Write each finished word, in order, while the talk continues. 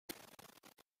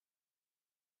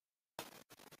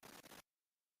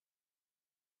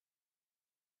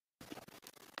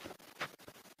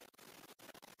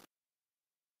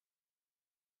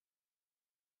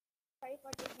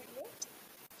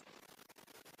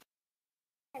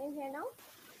can hear now?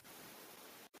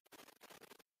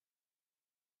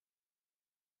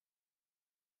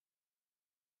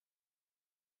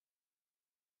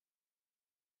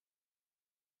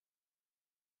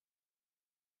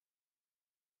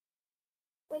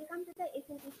 Welcome to the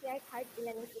SCMPCR third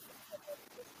e-learning session.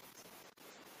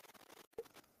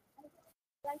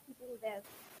 Keeping well.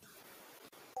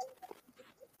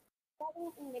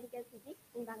 Studying in medical physics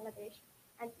in Bangladesh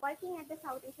and working at the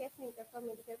South Asia Center for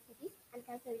Medical Physics and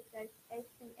Cancer Research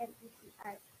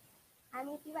 (SCMPCR).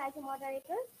 I'm with you as a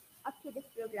moderator of today's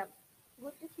program.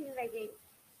 Good to see you again.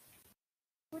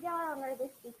 Today our honorable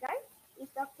speaker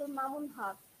is Dr. Mamun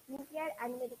Haque, Nuclear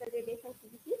and Medical Radiation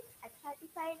Physicist at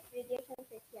Certified Radiation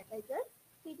Safety Advisor,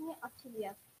 Sydney,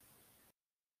 Australia.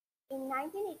 In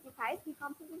 1985, he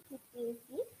completed his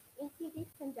PhD in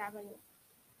physics in Germany.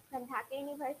 From Dhaka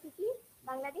University,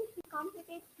 Bangladesh, he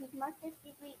completed his master's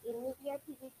degree in nuclear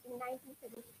physics in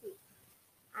 1973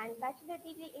 and bachelor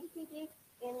degree in physics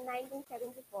in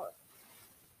 1974.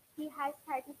 He has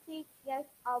 36 years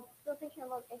of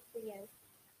professional experience.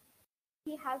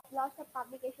 He has lots of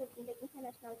publications in the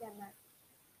international journals.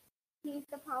 He is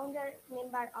the founder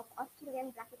member of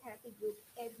Australian Brachytherapy Group,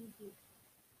 ABG.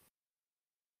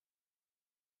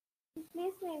 I'm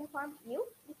pleased to inform you,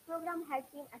 this program has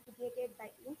been affiliated by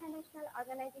International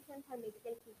Organization for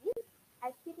Medical Physics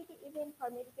as CPT event for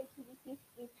medical physicists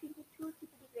with 22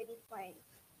 CPT credit points.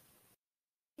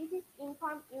 This is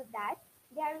inform you that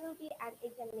there will be an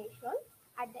examination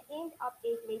at the end of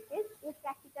 8 races with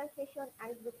practical session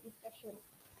and group discussion.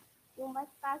 You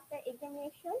must pass the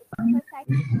examination. For you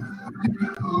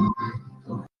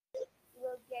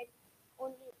will get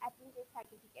only attendance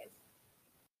certificates.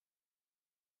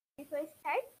 Before we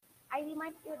start, I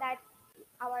remind you that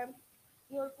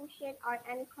your question or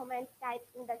any comments type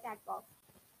in the chat box.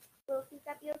 So pick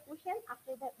up your question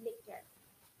after the lecture.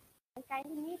 And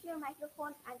kindly mute your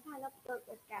microphone and turn off your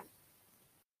webcam.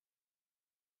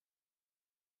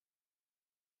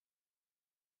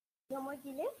 No more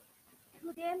delay.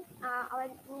 Today, our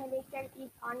lecture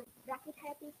is on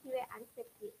Brachytherapy QA and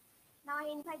Safety. Now I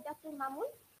invite Dr. Mamun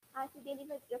to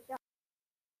deliver Dr.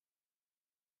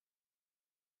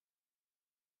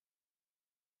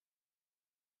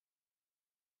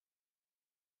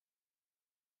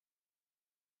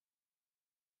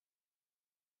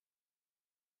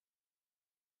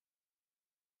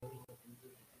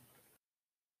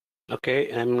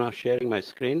 Okay, I'm now sharing my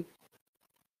screen.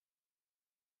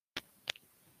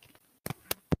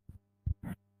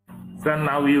 So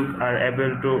now you are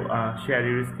able to share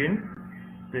your screen.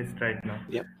 Please try it now.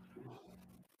 Yep.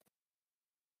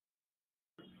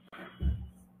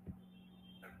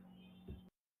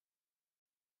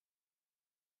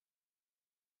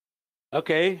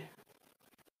 Okay.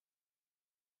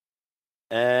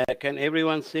 Can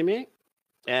everyone see me?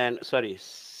 And sorry,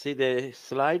 see the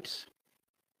slides?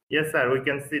 Yes, sir. We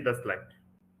can see the slide.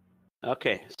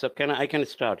 Okay, so I can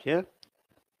start here?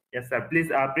 Yes, sir. Please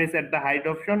press at the hide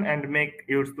option and make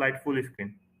your slide full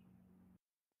screen.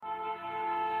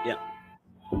 Yeah.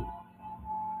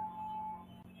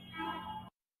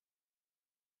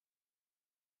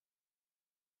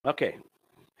 Okay,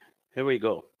 here we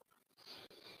go.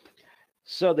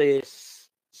 So the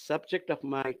subject of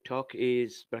my talk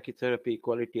is brachytherapy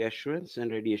quality assurance and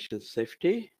radiation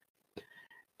safety.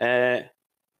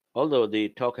 Although the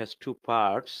talk has two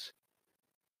parts,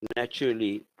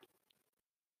 naturally,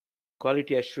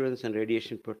 quality assurance and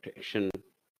radiation protection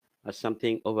are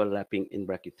something overlapping in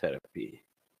brachytherapy.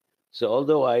 So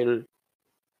although I'll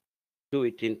do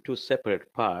it in two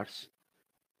separate parts,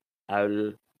 I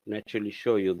will naturally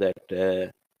show you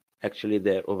that actually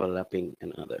they're overlapping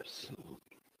in others.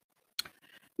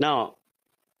 Now,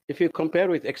 if you compare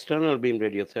with external beam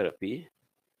radiotherapy,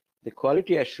 the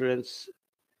quality assurance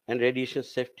and radiation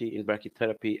safety in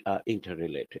brachytherapy are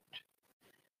interrelated.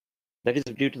 That is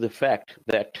due to the fact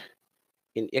that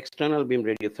in external beam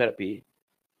radiotherapy,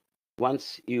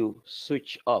 once you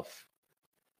switch off,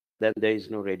 then there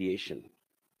is no radiation.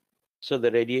 So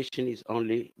the radiation is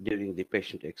only during the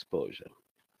patient exposure.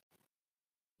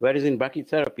 Whereas in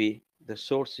brachytherapy, the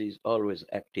source is always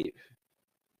active.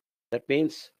 That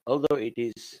means, although it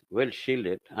is well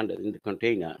shielded in the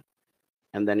container,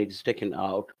 and then it is taken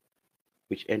out,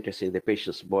 which enters in the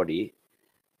patient's body,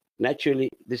 naturally,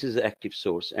 this is the active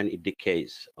source and it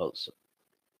decays also.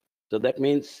 So that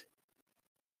means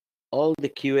all the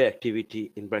QA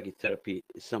activity in brachytherapy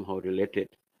is somehow related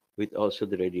with also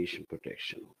the radiation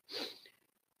protection.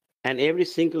 And every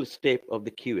single step of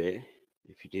the QA,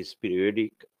 if it is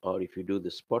periodic or if you do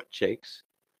the spot checks,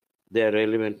 they are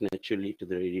relevant naturally to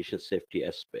the radiation safety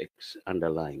aspects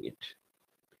underlying it.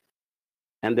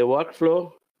 And the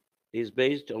workflow is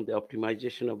based on the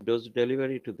optimization of dose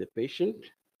delivery to the patient,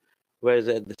 whereas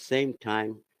at the same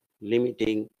time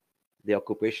limiting the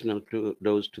occupational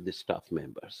dose to the staff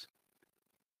members.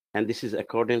 And this is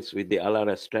accordance with the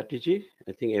ALARA strategy.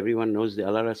 I think everyone knows the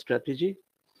ALARA strategy.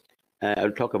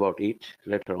 I'll talk about it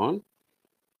later on.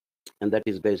 And that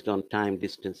is based on time,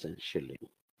 distance, and shielding.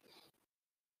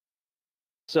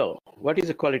 So what is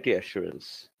a quality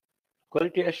assurance?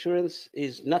 Quality assurance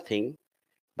is nothing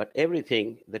but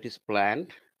everything that is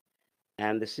planned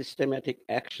and the systematic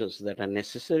actions that are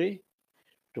necessary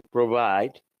to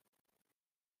provide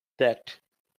that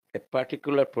a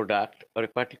particular product or a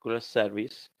particular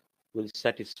service will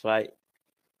satisfy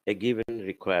a given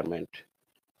requirement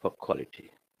for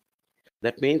quality.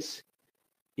 That means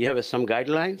you have some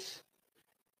guidelines,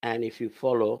 and if you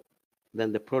follow,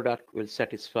 then the product will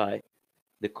satisfy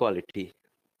the quality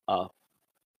of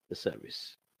the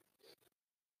service.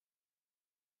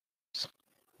 So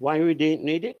why we didn't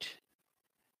need it?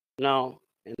 Now,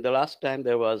 in the last time,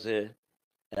 there was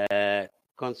a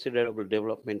considerable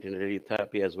development in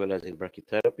radiotherapy as well as in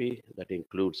brachytherapy. That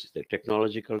includes the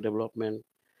technological development,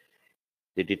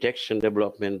 the detection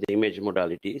development, the image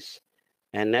modalities.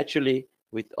 And naturally,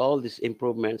 with all these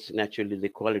improvements, naturally, the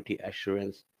quality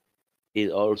assurance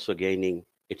is also gaining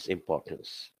its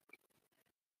importance.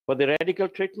 For the radical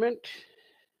treatment,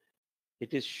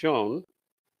 it is shown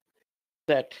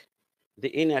that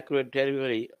the inaccurate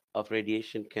delivery of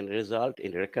radiation can result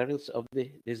in recurrence of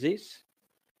the disease,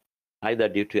 either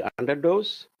due to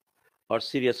underdose or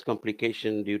serious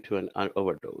complication due to an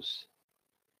overdose.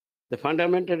 The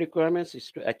fundamental requirements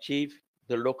is to achieve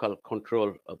the local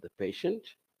control of the patient.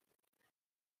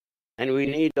 And we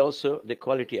need also the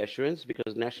quality assurance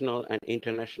because national and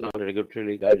international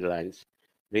regulatory guidelines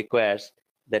requires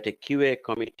that a QA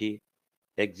committee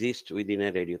exists within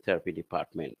a radiotherapy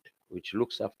department, which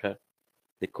looks after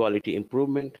the quality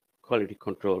improvement, quality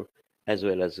control, as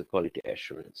well as the quality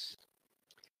assurance.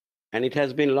 And it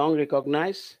has been long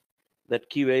recognized that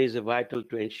QA is vital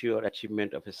to ensure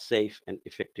achievement of a safe and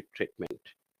effective treatment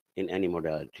in any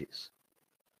modalities.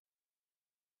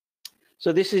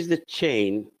 So this is the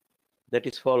chain that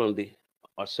is followed,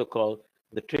 or so-called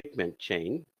the treatment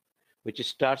chain, which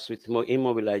starts with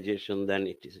immobilization, then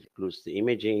it includes the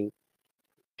imaging,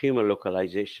 tumor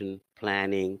localization,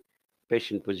 planning,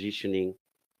 patient positioning,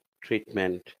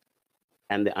 treatment,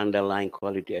 and the underlying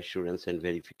quality assurance and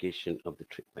verification of the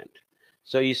treatment.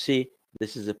 So you see,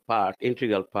 this is a part,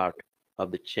 integral part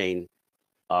of the chain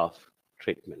of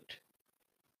treatment.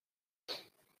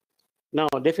 Now,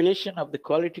 definition of the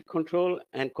quality control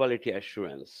and quality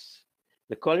assurance.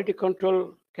 The quality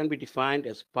control can be defined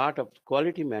as part of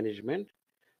quality management,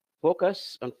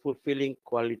 focus on fulfilling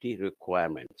quality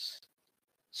requirements.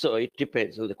 So it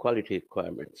depends on the quality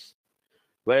requirements.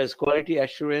 Whereas quality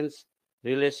assurance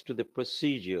relates to the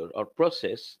procedure or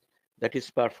process that is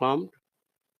performed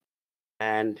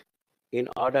and in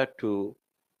order to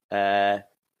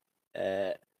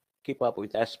keep up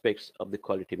with aspects of the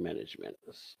quality management.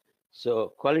 So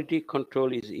quality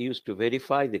control is used to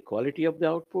verify the quality of the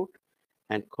output,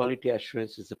 and quality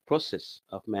assurance is the process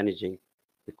of managing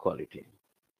the quality.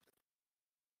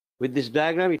 With this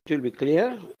diagram, it will be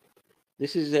clear.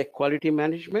 This is a quality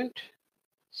management.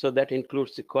 So that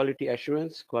includes the quality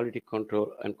assurance, quality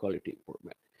control, and quality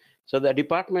improvement. So the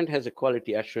department has a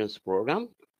quality assurance program,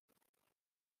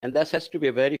 and that has to be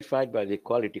verified by the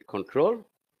quality control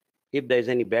if there is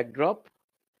any backdrop.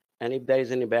 And if there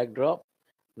is any backdrop,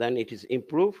 then it is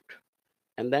improved,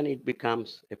 and then it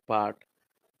becomes a part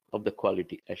of the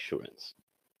quality assurance.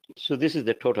 So this is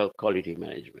the total quality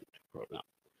management program.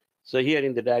 So here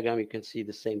in the diagram, you can see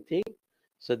the same thing.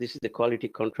 So this is the quality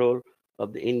control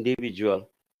of the individual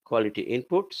quality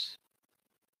inputs,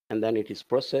 and then it is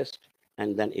processed,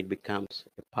 and then it becomes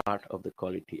a part of the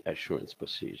quality assurance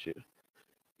procedure.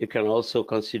 You can also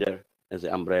consider as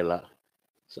an umbrella,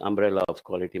 so umbrella of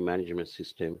quality management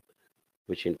system,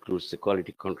 which includes the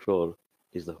quality control,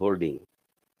 is the holding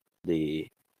the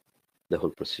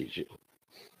whole procedure.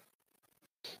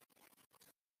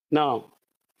 Now,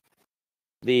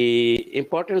 the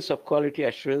importance of quality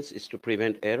assurance is to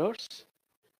prevent errors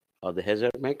or the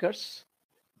hazard makers.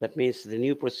 That means the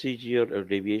new procedure or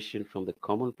deviation from the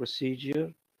common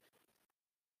procedure.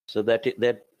 So that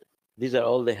these are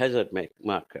all the hazard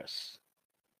markers.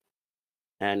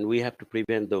 And we have to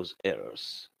prevent those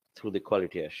errors through the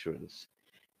quality assurance.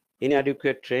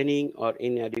 Inadequate training or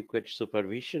inadequate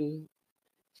supervision,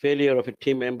 failure of a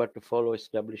team member to follow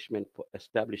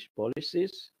established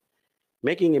policies,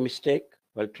 making a mistake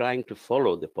while trying to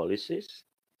follow the policies,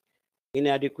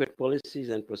 inadequate policies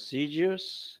and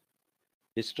procedures,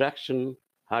 distraction,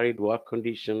 hurried work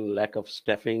condition, lack of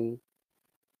staffing,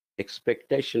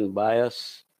 expectation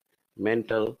bias,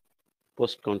 mental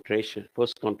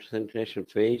post-concentration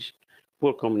phase,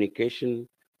 poor communication,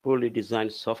 poorly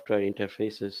designed software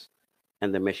interfaces,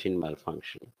 and the machine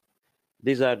malfunction.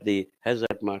 These are the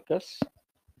hazard markers,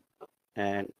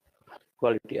 and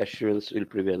quality assurance will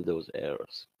prevent those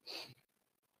errors.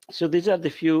 So these are the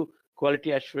few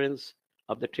quality assurance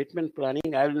of the treatment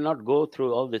planning. I will not go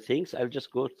through all the things. I'll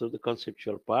just go through the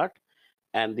conceptual part,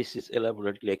 and this is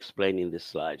elaborately explained in the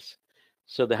slides.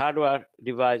 So the hardware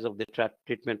device of the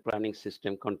treatment planning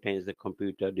system contains the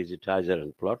computer, digitizer,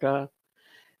 and plotter.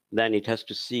 Then it has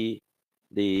to see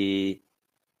the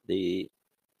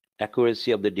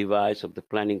accuracy of the device of the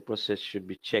planning process should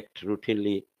be checked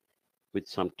routinely with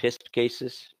some test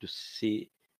cases to see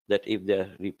that if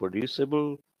they're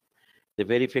reproducible. The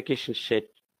verification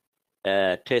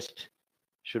test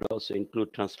should also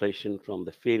include translation from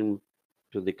the film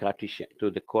to the Cartesian to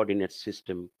the coordinate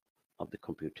system of the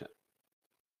computer.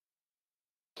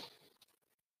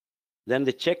 Then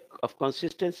the check of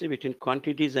consistency between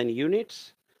quantities and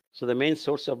units. So the main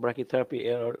source of brachytherapy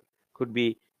error could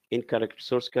be incorrect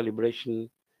source calibration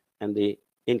and the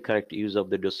incorrect use of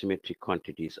the dosimetric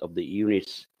quantities of the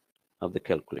units of the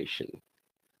calculation.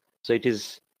 So it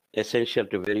is essential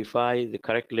to verify the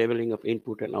correct labeling of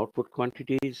input and output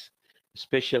quantities.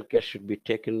 Special care should be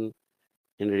taken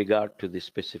in regard to the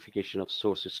specification of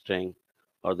source strength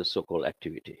or the so-called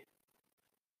activity.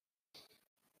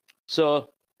 So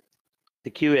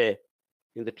the QA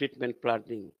in the treatment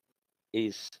planning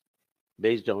is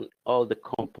based on all the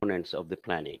components of the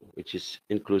planning, which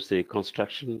includes the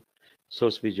reconstruction,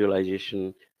 source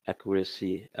visualization,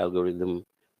 accuracy, algorithm,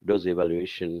 dose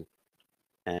evaluation,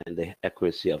 and the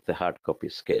accuracy of the hard copy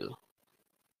scale,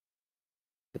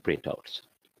 the printouts.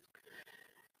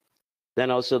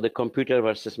 Then also the computer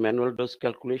versus manual dose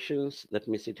calculations. That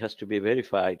means it has to be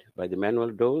verified by the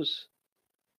manual dose,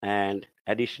 and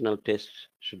additional tests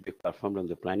should be performed on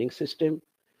the planning system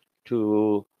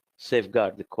to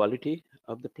safeguard the quality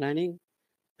of the planning,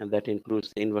 and that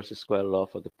includes the inverse square law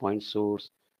for the point source,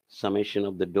 summation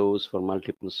of the dose for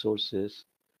multiple sources,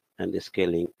 and the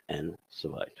scaling and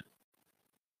so on.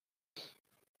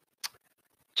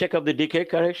 Check of the decay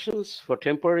corrections for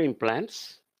temporary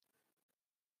implants,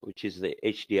 which is the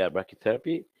HDR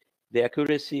brachytherapy. The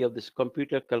accuracy of this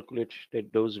computer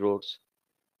calculated dose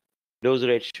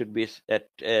rates should be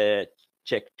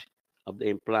checked of the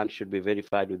implant should be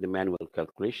verified with the manual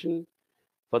calculation.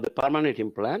 For the permanent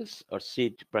implants or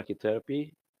seed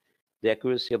brachytherapy, the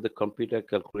accuracy of the computer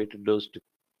calculated dose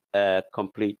to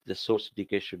complete the source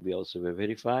decay should be also be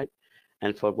verified.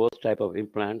 And for both type of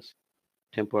implants,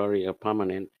 temporary or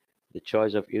permanent, the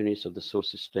choice of units of the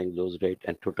source strength, dose rate,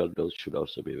 and total dose should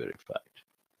also be verified.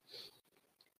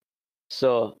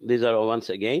 So these are once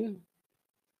again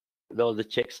all the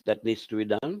checks that needs to be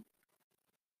done.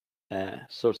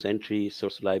 Source entry,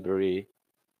 source library,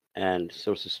 and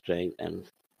source strength, and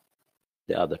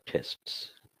the other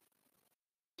tests.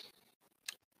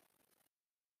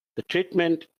 The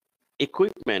treatment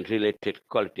equipment related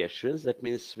quality assurance, that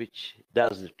means which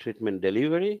does the treatment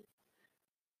delivery.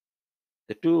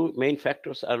 The two main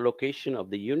factors are location of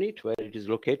the unit, where it is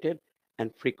located,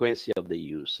 and frequency of the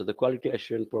use. So the quality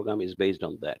assurance program is based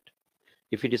on that.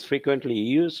 If it is frequently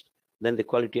used, then the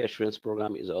quality assurance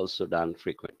program is also done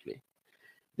frequently.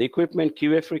 The equipment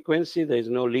QA frequency, there is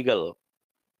no legal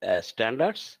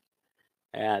standards.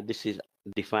 This is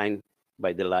defined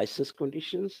by the license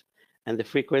conditions, and the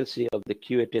frequency of the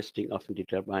QA testing often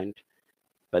determined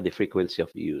by the frequency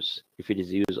of use. If it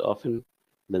is used often,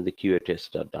 then the QA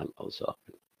tests are done also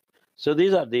often. So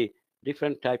these are the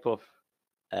different type of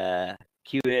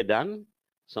QA done.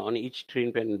 So on each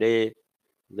treatment day,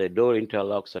 the door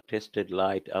interlocks are tested,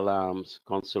 light, alarms,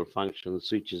 console functions,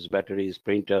 switches, batteries,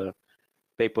 printer,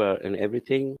 paper, and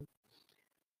everything.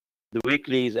 The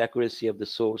weekly is accuracy of the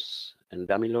source and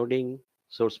dummy loading,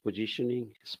 source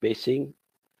positioning, spacing.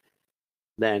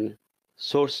 Then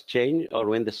source change, or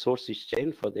when the source is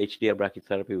changed for the HDR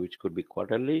brachytherapy, which could be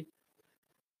quarterly.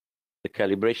 The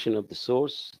calibration of the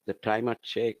source, the timer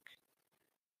check,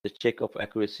 the check of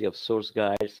accuracy of source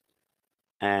guides,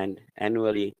 and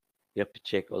annually you have to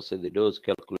check also the dose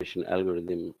calculation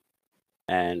algorithm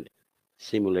and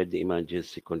simulate the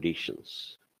emergency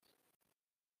conditions.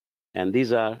 And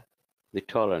these are the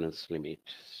tolerance limit.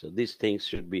 So these things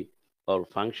should be all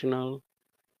functional,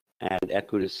 and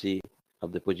accuracy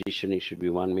of the positioning should be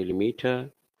 1 millimeter.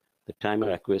 The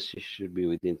timer accuracy should be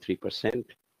within 3%,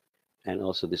 and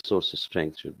also the source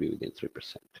strength should be within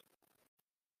 3%.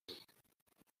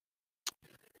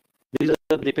 These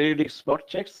are the periodic spot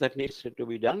checks that needs to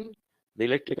be done. the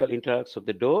electrical interacts of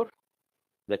the door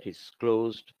that is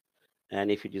closed, and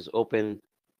if it is open,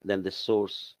 then the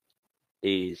source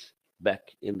is back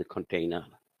in the container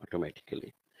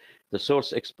automatically. The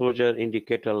source exposure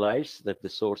indicator lights that the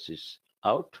source is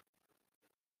out.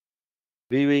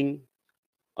 Viewing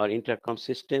or intercom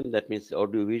system, that means the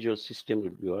audiovisual system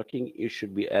will be working. You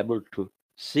should be able to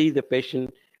see the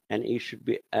patient and you should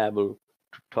be able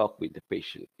to talk with the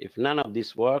patient. If none of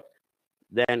this work,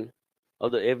 then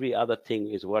although every other thing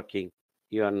is working,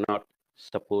 you are not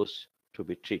supposed to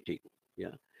be treating.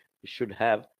 Yeah, you should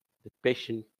have the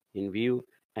patient in view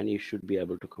and you should be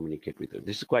able to communicate with them.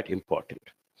 This is quite important.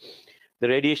 The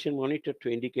radiation monitor to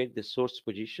indicate the source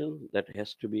position, that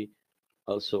has to be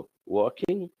also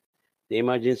working. The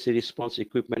emergency response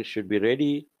equipment should be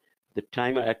ready. The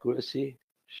timer accuracy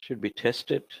should be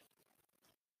tested.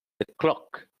 The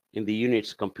clock in the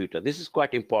unit's computer. This is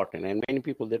quite important, and many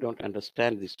people, they don't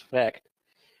understand this fact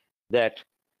that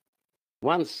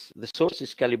once the source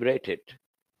is calibrated,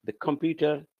 the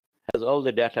computer has all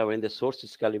the data when the source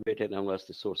is calibrated and what's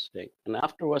the source strength. And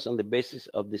afterwards, on the basis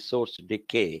of the source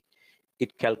decay,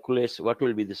 it calculates what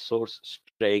will be the source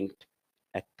strength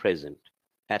at present,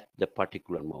 at the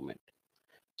particular moment.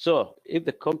 So if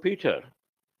the computer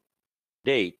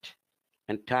date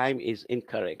and time is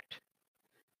incorrect,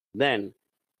 then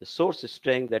the source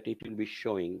strength that it will be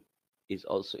showing is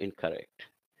also incorrect.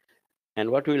 And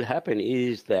what will happen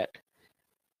is that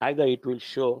either it will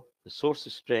show the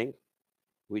source strength,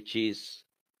 which is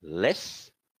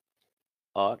less,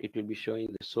 or it will be showing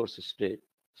the source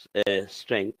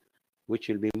strength, which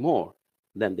will be more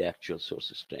than the actual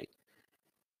source strength.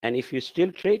 And if you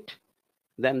still treat,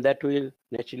 then that will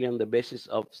naturally, on the basis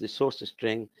of the source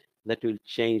strength, that will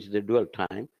change the dwell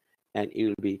time, and you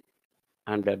will be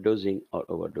underdosing or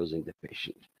overdosing the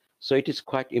patient. So it is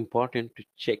quite important to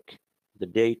check the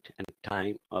date and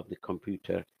time of the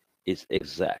computer is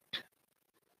exact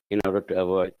in order to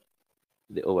avoid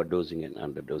the overdosing and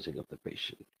underdosing of the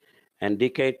patient. And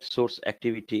decade source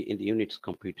activity in the unit's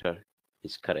computer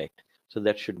is correct. So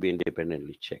that should be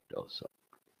independently checked also.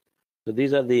 So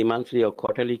these are the monthly or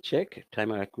quarterly check,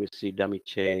 timer accuracy, dummy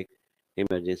check,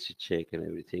 emergency check, and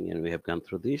everything. And we have gone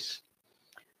through this.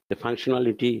 The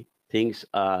functionality things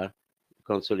are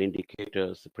console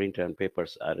indicators, the printer and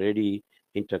papers are ready,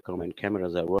 intercom and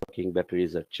cameras are working,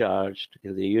 batteries are charged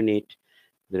in the unit,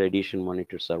 the radiation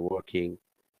monitors are working,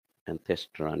 and test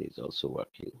run is also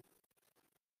working.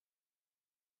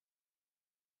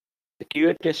 The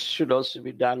QA test should also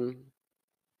be done,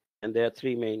 and there are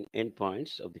three main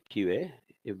endpoints of the QA.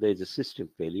 If there is a system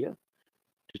failure,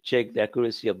 to check the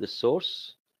accuracy of the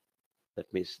source,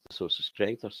 that means the source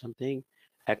strength or something,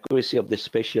 accuracy of the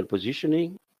spatial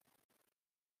positioning,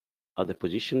 or the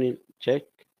positioning check,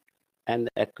 and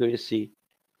the accuracy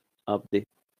of the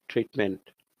treatment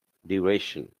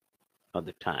duration of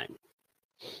the time.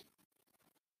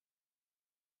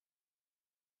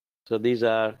 So these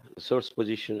are source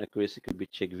position accuracy can be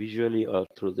checked visually or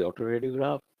through the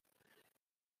autoradiograph,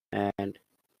 and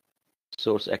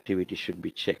source activity should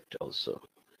be checked also.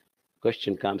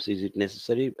 Question comes, is it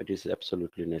necessary? But it is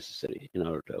absolutely necessary in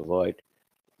order to avoid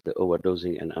the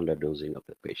overdosing and underdosing of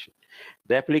the patient.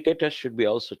 The applicator should be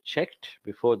also checked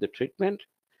before the treatment.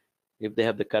 If they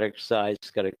have the correct size,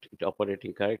 correct, it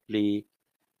operating correctly,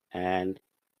 and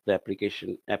the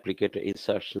applicator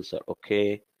insertions are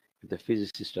okay. If the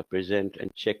physicists are present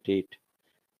and checked it,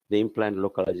 the implant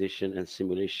localization and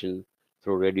simulation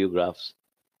through radiographs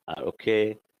are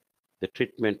okay. The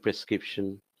treatment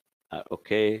prescription are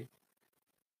okay,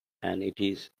 and it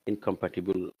is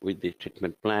incompatible with the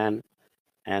treatment plan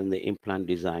and the implant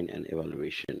design and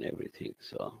evaluation, everything.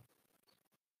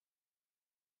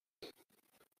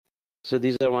 So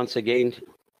these are once again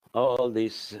all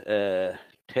these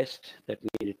tests that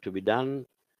needed to be done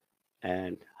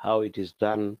and how it is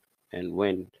done and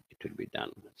when it will be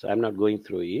done. So I'm not going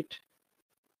through it.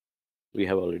 We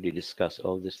have already discussed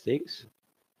all these things.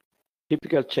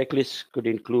 Typical checklists could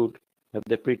include, have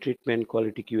the pre-treatment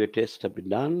quality QA tests have been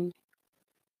done?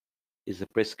 Is the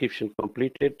prescription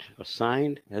completed or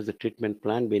signed? Has the treatment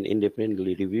plan been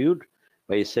independently reviewed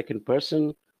by a second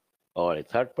person or a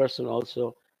third person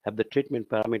also? Have the treatment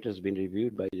parameters been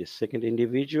reviewed by the second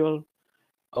individual?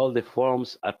 All the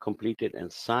forms are completed and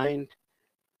signed.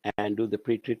 And do the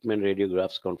pre-treatment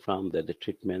radiographs confirm that the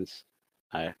treatments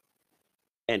are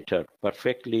entered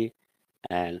perfectly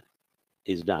and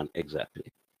is done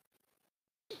exactly?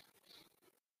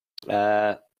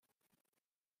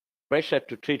 Pressure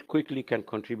to treat quickly can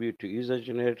contribute to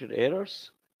user-generated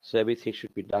errors. So everything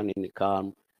should be done in a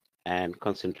calm and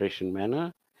concentration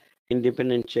manner.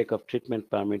 Independent check of treatment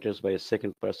parameters by a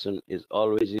second person is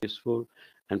always useful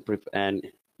and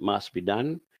must be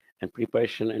done. And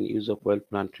preparation and use of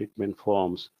well-planned treatment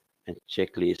forms and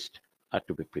checklists are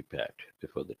to be prepared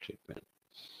before the treatment.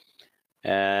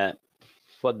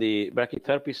 For the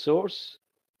brachytherapy source,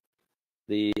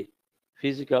 the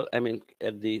physical,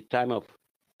 at the time of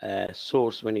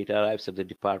source, when it arrives at the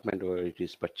department where it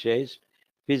is purchased,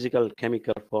 physical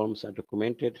chemical forms are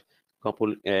documented,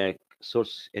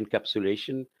 source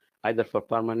encapsulation, either for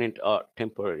permanent or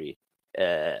temporary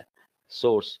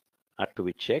source are to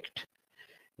be checked.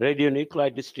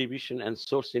 Radionuclide distribution and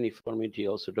source uniformity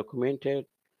also documented,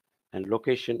 and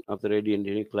location of the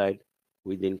radionuclide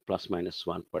within plus minus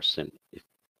 1% is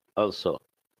also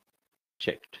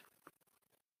checked.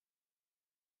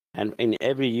 And in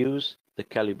every use, the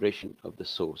calibration of the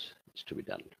source is to be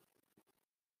done.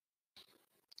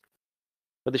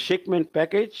 For the shipment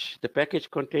package, the package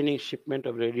containing shipment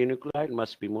of radionuclide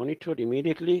must be monitored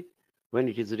immediately when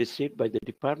it is received by the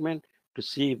department to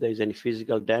see if there is any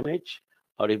physical damage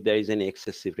or if there is any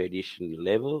excessive radiation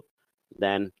level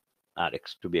than are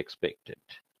to be expected.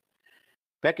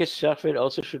 Package surface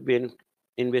also should be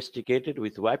investigated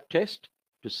with wipe test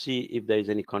to see if there is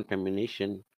any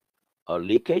contamination or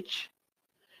leakage,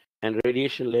 and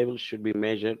radiation levels should be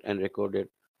measured and recorded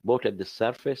both at the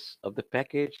surface of the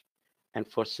package and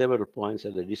for several points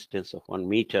at the distance of 1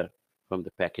 meter from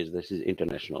the package. This is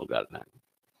international guideline.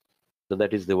 So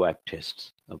that is the wipe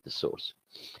test of the source.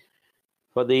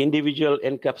 For the individual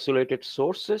encapsulated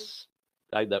sources,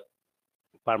 either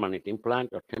permanent implant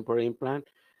or temporary implant,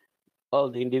 all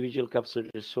the individual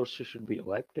encapsulated sources should be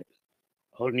wiped.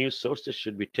 All new sources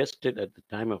should be tested at the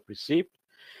time of receipt,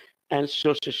 and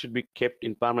sources should be kept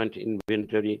in permanent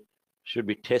inventory, should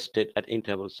be tested at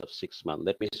intervals of 6 months.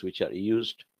 That means which are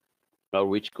used or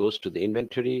which goes to the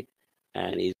inventory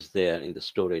and is there in the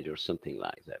storage or something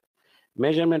like that.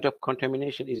 Measurement of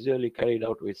contamination is usually carried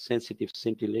out with sensitive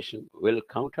scintillation well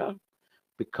counter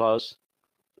because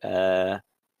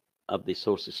of the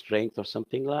source strength or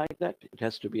something like that. It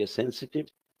has to be a sensitive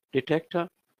detector,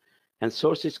 and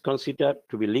source is considered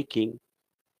to be leaking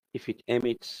if it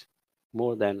emits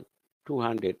more than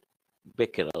 200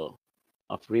 becquerel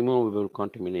of removable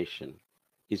contamination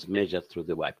is measured through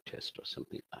the wipe test or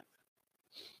something like that,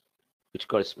 which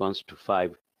corresponds to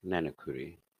 5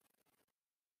 nanocurie.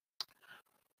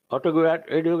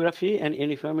 Autoradiography and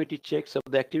uniformity checks of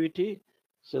the activity.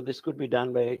 So this could be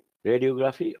done by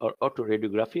radiography or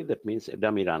autoradiography, that means a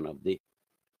dummy run of the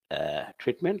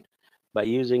treatment by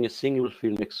using a single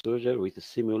film exposure with a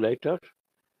simulator.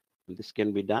 This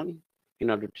can be done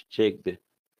in order to check the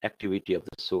activity of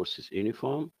the source is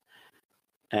uniform.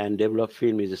 And developed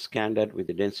film is scanned with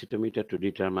a densitometer to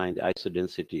determine the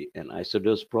isodensity and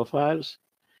isodose profiles.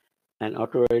 And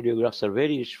autoradiographs are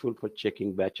very useful for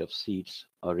checking batch of seeds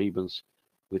or ribbons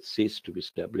with seeds to be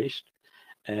established.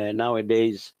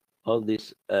 Nowadays, all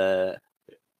this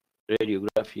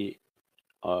radiography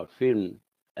or film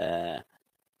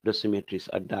dosimetries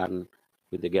are done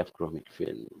with the galvanochromic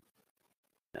film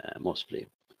mostly.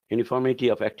 Uniformity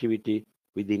of activity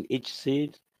within each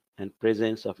seed and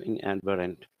presence of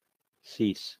inaberrant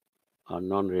seeds or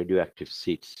non-radioactive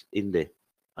seeds in the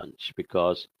bunch,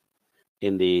 because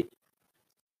in the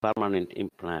permanent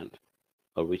implant,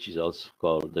 or which is also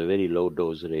called the very low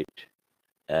dose rate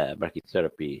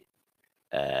brachytherapy,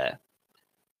 there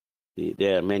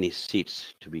are many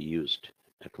seeds to be used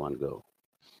at one go.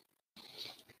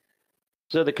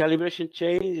 So the calibration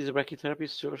chain is a brachytherapy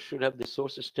source should have the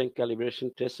source strength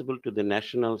calibration testable to the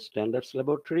national standards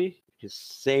laboratory. It is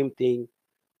same thing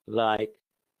like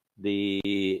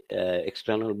the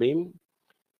external beam.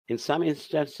 In some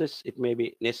instances, it may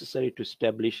be necessary to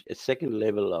establish a second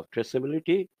level of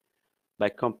traceability by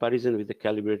comparison with the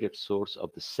calibrated source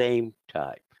of the same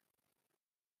type.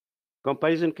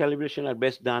 Comparison calibration are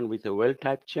best done with a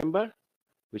well-type chamber,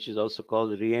 which is also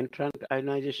called reentrant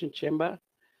ionization chamber,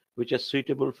 which are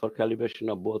suitable for calibration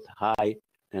of both high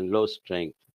and low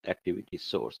strength activity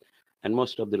source. And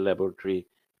most of the laboratory,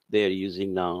 they are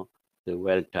using now the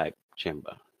well-type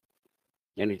chamber.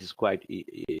 And it is quite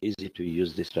easy to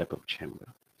use this type of chamber.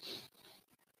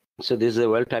 So this is a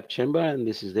well-type chamber, and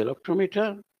this is the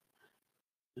electrometer,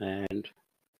 and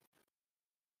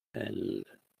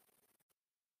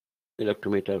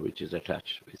electrometer which is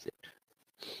attached with it.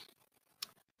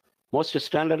 Most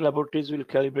standard laboratories will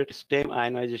calibrate stem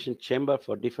ionization chamber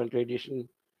for different radiation,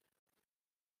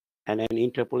 and an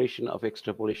interpolation of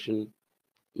extrapolation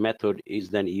method is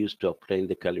then used to obtain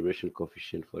the calibration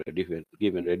coefficient for a given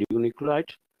radionuclide.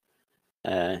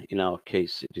 In our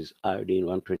case, it is iodine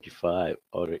 125,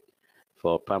 or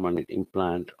for permanent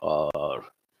implant, or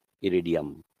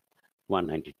iridium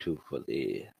 192 for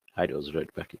the high-dose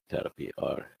brachytherapy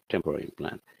or temporary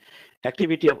implant.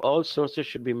 Activity of all sources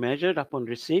should be measured upon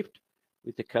receipt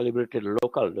with a calibrated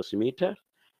local dosimeter,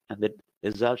 and the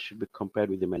results should be compared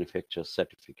with the manufacturer's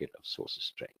certificate of source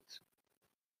strength.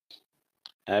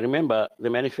 Remember, the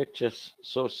manufacturer's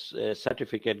source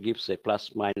certificate gives a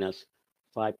plus minus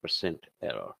 5%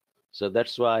 error. So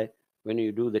that's why when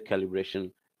you do the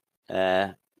calibration,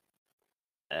 that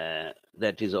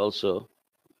is also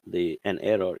an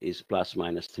error is plus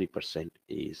minus 3%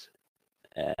 is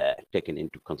taken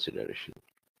into consideration.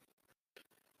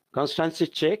 Constancy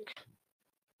check,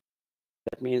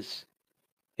 that means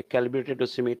a calibrated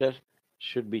dosimeter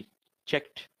should be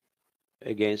checked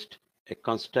against a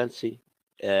constancy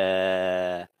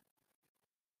type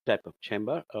of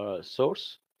chamber or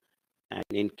source. And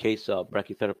in case of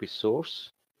brachytherapy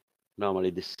source,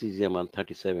 normally the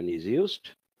cesium-137 is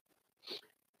used.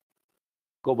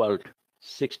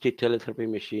 Cobalt-60 teletherapy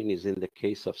machine is in the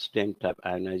case of STEM type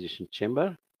ionization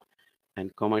chamber,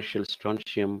 and commercial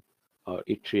strontium or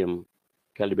yttrium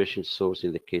calibration source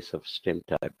in the case of STEM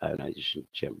type ionization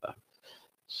chamber.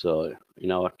 So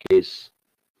in our case,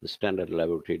 the standard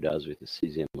laboratory does with the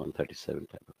cesium-137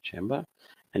 type of chamber.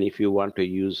 And if you want to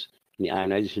use the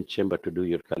ionization chamber to do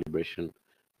your calibration,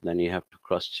 then you have to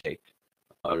cross-check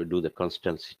or do the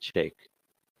constancy check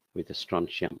with a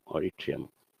strontium or yttrium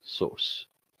source,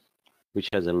 which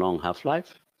has a long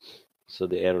half-life, so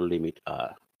the error limit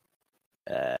are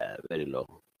very low.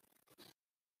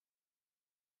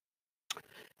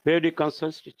 Periodic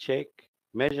constancy check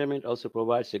measurement also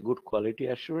provides a good quality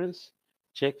assurance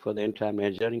check for the entire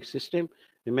measuring system.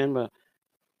 Remember,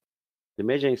 the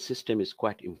measuring system is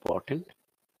quite important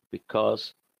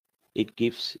because it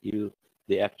gives you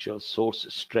the actual source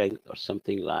strength or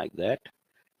something like that,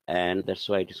 and that's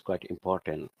why it is quite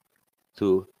important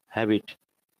to have its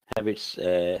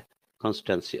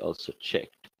constancy also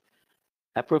checked.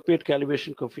 Appropriate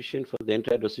calibration coefficient for the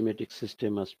entire dosimetric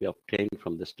system must be obtained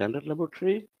from the standard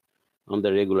laboratory on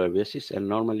the regular basis, and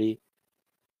normally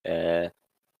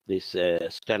this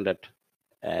standard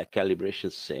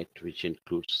calibration set, which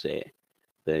includes, say,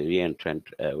 the reentrant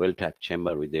well-type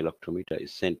chamber with the electrometer,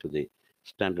 is sent to the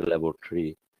standard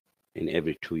laboratory in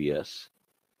every 2 years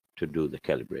to do the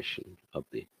calibration of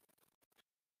the.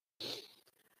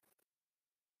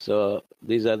 So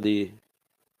these are the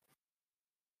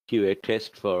QA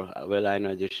tests for well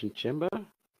ionization chamber,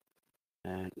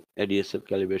 and ADSL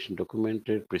calibration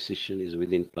documented. Precision is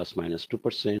within plus minus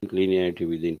 2%, linearity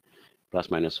within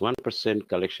plus minus 1%,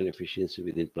 collection efficiency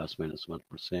within plus minus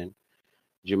 1%,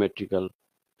 geometrical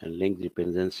and length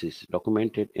dependency is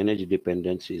documented, energy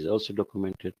dependency is also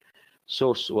documented,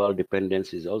 source wall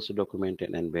dependency is also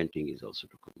documented, and venting is also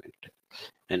documented.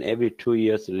 And every 2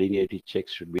 years, the linearity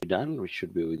checks should be done, which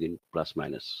should be within plus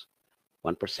minus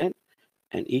 1%.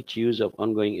 And each use of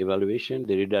ongoing evaluation,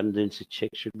 the redundancy check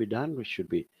should be done, which should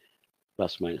be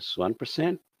plus minus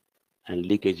 1%, and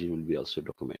leakage will be also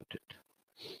documented.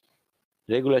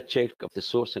 Regular check of the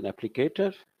source and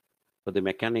applicator for the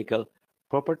mechanical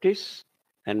properties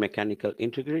and mechanical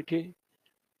integrity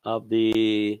of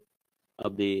the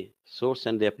source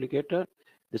and the applicator.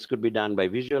 This could be done by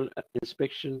visual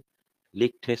inspection,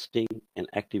 leak testing, and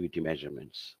activity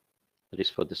measurements. That is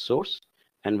for the source,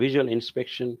 and visual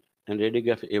inspection and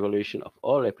radiographic evaluation of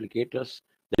all applicators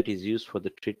that is used for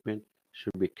the treatment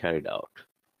should be carried out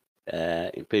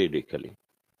periodically.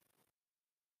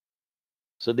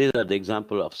 So these are the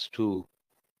example of two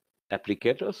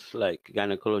applicators, like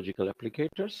gynecological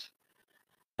applicators.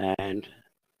 And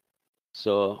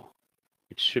so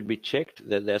it should be checked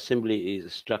that the assembly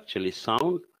is structurally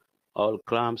sound, all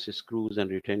clamps, screws,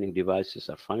 and retaining devices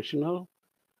are functional,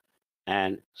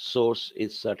 and source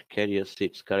insert carrier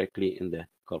sits correctly in the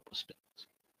corpus tanks.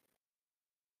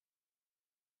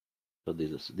 So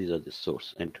these are the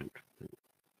source entrant.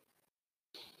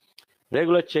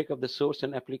 Regular check of the source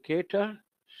and applicator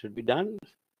should be done,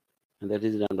 and that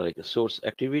is done like a source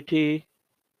activity.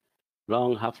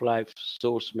 Long half-life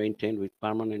source maintained with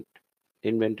permanent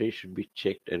inventory should be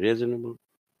checked at reasonable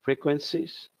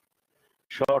frequencies.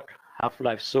 Short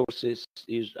half-life sources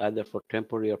used either for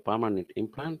temporary or permanent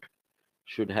implant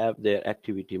should have their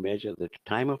activity measured at the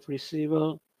time of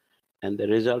receival, and the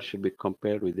result should be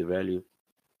compared with the value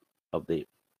of the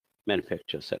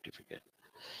manufacturer certificate.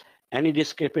 Any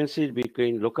discrepancies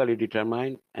between locally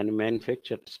determined and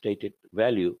manufacturer stated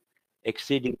value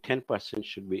exceeding 10%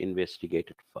 should be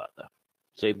investigated further.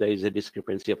 So if there is a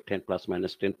discrepancy of 10 plus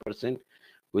minus 10%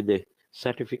 with the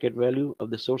certificate value of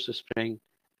the source strength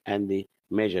and the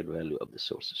measured value of the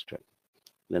source strength,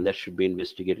 then that should be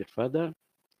investigated further,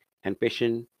 and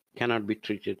patient cannot be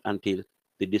treated until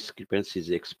the discrepancy is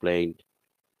explained.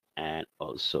 And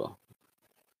also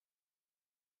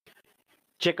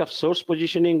check of source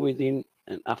positioning within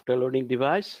an afterloading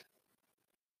device,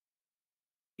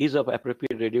 use of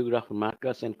appropriate radiograph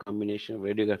markers and combination of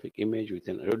radiographic image with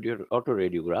an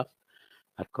autoradiograph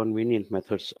are convenient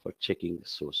methods for checking the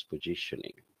source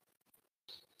positioning.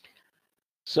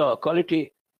 So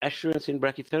quality assurance in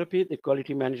brachytherapy, the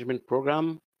quality management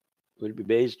program will be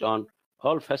based on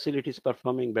all facilities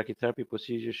performing brachytherapy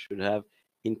procedures should have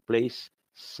in place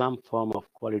some form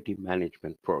of quality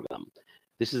management program.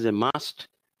 This is a must,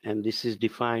 and this is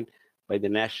defined by the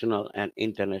national and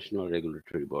international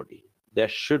regulatory body. There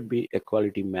should be a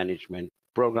quality management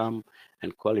program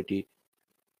and quality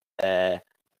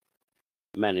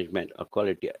management or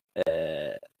quality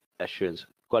assurance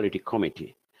quality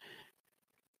committee.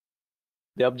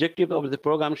 The objective of the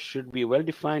program should be well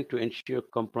defined to ensure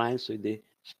compliance with the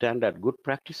standard good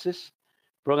practices.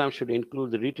 Program should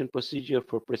include the written procedure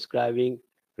for prescribing,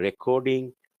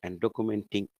 recording, and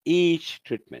documenting each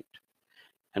treatment.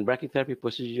 And brachytherapy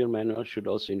procedure manual should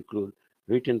also include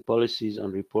written policies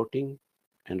on reporting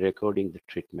and recording the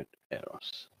treatment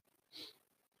errors.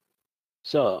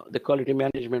 So the quality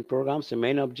management programs, the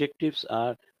main objectives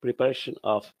are preparation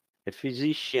of a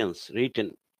physician's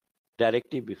written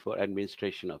directive before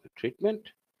administration of a treatment,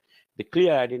 the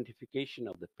clear identification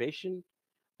of the patient,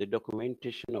 the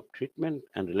documentation of treatment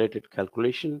and related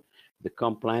calculation, the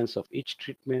compliance of each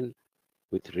treatment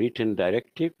with written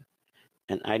directive,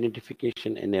 and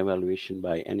identification and evaluation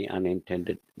by any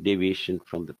unintended deviation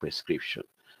from the prescription.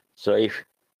 So if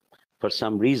for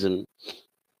some reason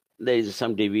there is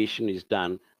some deviation is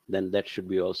done, then that should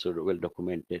be also well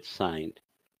documented, signed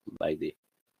by the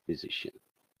physician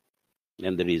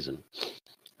and the reason.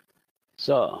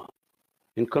 So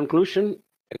in conclusion,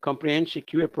 a comprehensive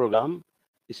QA program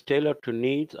is tailored to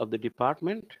needs of the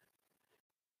department.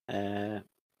 The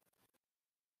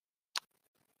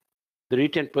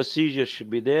written procedure should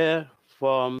be there,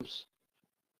 forms,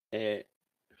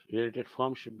 related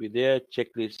forms should be there,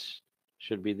 checklists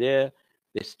should be there,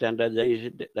 the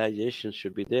standardization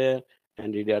should be there,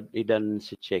 and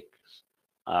redundancy checks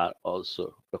are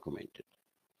also documented.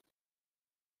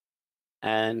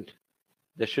 And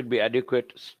there should be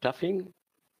adequate staffing.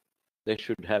 They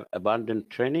should have abundant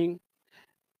training.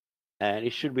 And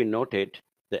it should be noted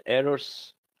the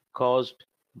errors caused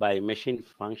by machine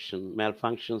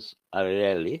malfunctions are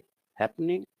rarely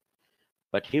happening,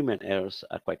 but human errors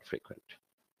are quite frequent.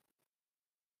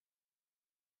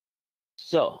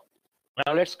 So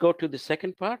now let's go to the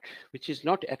second part, which is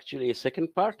not actually a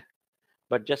second part,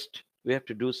 but just we have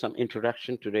to do some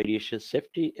introduction to radiation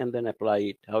safety and then apply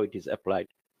it, how it is applied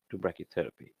to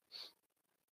brachytherapy.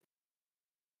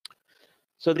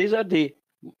 So these are the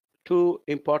two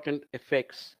important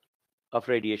effects of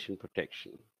radiation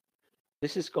protection.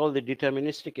 This is called the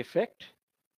deterministic effect,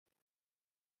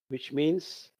 which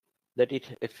means that its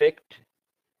effect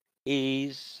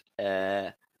is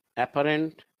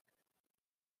apparent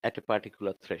at a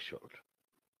particular threshold.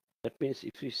 That means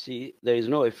if you see there is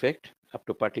no effect up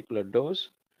to a particular dose,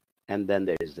 and then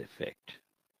there is the effect.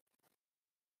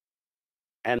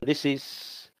 And this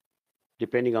is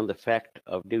depending on the fact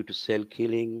of due to cell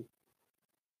killing,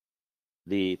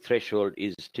 the threshold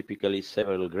is typically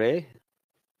several gray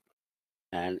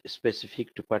and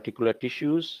specific to particular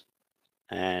tissues.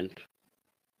 And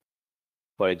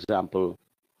for example,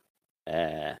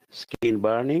 skin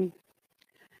burning,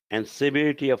 and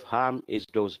severity of harm is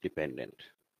dose dependent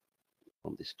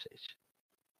on this stage.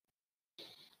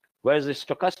 Whereas the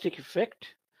stochastic effect,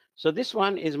 so this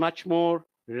one is much more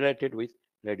related with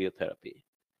radiotherapy.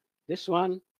 This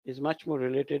one is much more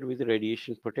related with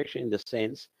radiation protection in the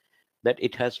sense that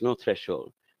it has no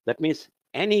threshold. That means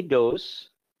any dose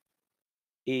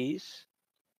is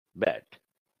bad.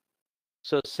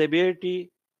 So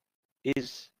severity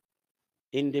is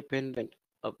independent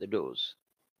of the dose.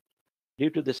 Due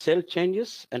to the cell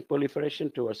changes and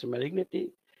proliferation towards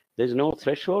malignity, there is no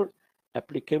threshold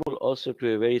applicable also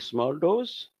to a very small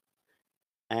dose,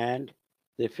 and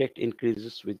the effect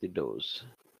increases with the dose.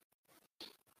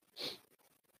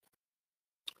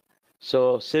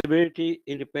 So severity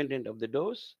independent of the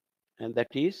dose, and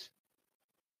that is,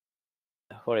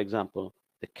 for example,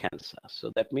 the cancer.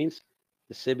 So that means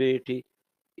the severity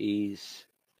is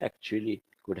actually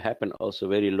could happen also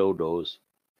very low dose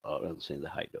or also in the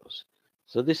high dose.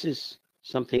 So this is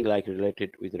something like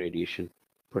related with radiation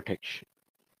protection.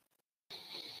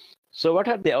 So what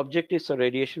are the objectives of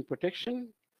radiation protection?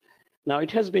 Now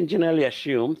it has been generally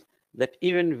assumed that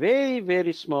even very,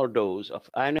 very small dose of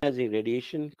ionizing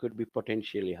radiation could be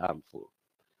potentially harmful.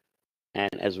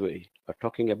 And as we are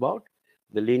talking about,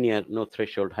 the linear no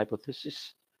threshold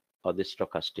hypothesis or the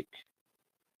stochastic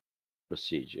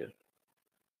procedure.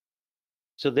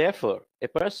 So therefore, a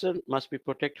person must be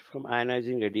protected from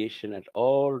ionizing radiation at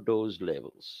all dose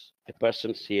levels. A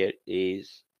person here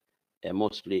is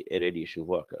mostly a radiation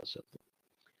worker or something.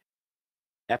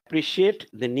 Appreciate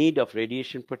the need of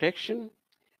radiation protection.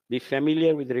 Be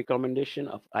familiar with the recommendation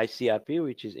of ICRP,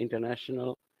 which is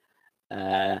International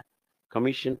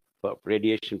Commission for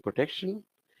Radiation Protection,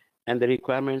 and the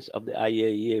requirements of the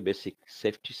IAEA Basic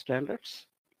Safety Standards.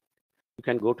 You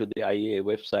can go to the IAEA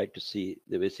website to see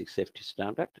the basic safety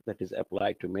standard that is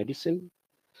applied to medicine.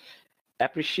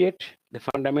 Appreciate the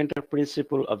fundamental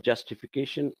principle of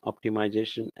justification,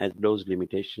 optimization, and dose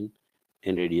limitation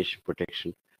in radiation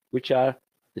protection, which are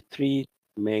the three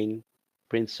main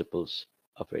principles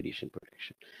of radiation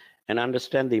protection. And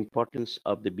understand the importance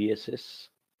of the BSS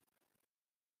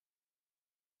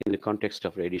in the context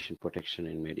of radiation protection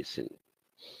in medicine.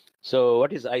 So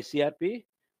what is ICRP?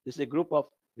 This is a group of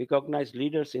recognized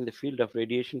leaders in the field of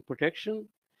radiation protection.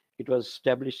 It was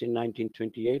established in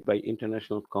 1928 by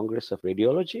International Congress of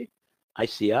Radiology,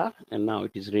 ICR, and now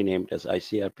it is renamed as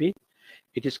ICRP.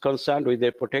 It is concerned with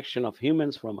the protection of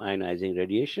humans from ionizing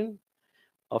radiation,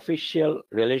 official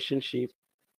relationship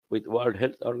with World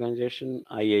Health Organization,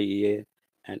 IAEA,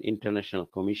 and International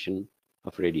Commission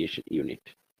of Radiation Unit.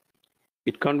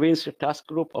 It convenes a task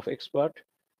group of experts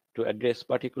to address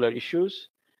particular issues,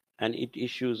 and it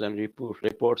issues and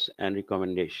reports and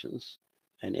recommendations.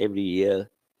 And every year,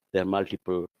 there are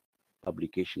multiple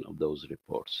publications of those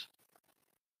reports.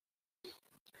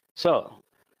 So,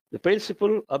 the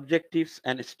principal objectives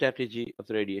and strategy of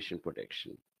the radiation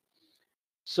protection.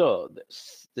 So,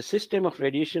 the system of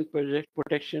radiation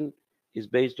protection is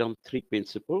based on three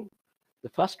principles. The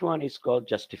first one is called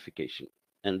justification,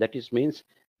 and that means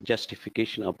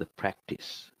justification of the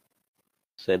practice,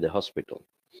 say the hospital.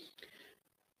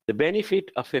 The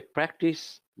benefit of a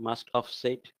practice must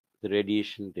offset the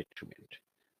radiation detriment.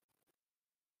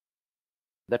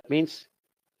 That means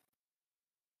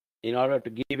in order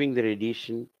to giving the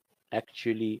radiation,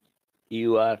 actually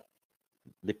the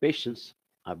patients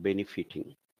are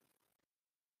benefiting.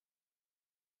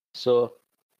 So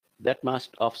that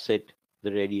must offset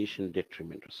the radiation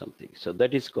detriment or something. So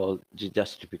that is called the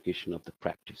justification of the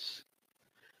practice.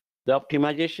 The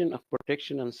optimization of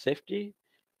protection and safety.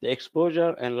 The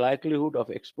exposure and likelihood of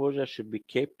exposure should be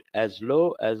kept as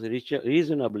low as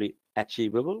reasonably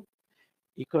achievable,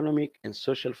 economic and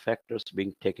social factors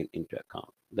being taken into account.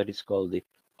 That is called the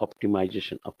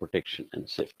optimization of protection and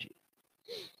safety.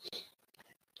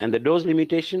 And the dose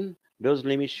limitation, dose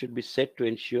limits should be set to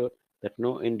ensure that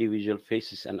no individual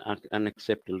faces an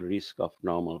unacceptable risk of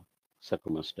normal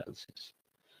circumstances.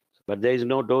 But there is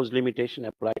no dose limitation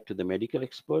applied to the medical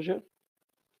exposure.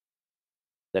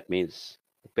 That means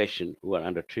the patient who are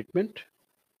under treatment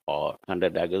or under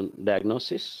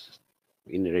diagnosis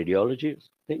in radiology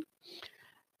thing.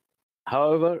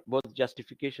 However, both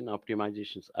justification and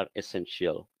optimizations are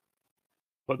essential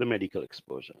for the medical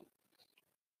exposure.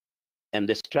 And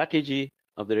the strategy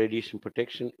of the radiation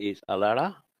protection is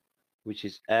ALARA, which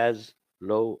is as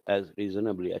low as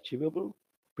reasonably achievable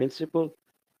principle,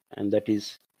 and that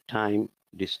is time,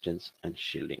 distance, and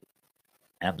shielding.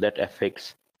 And that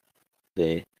affects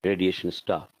the radiation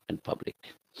staff and public.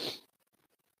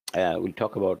 We'll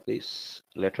talk about this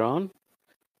later on.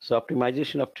 So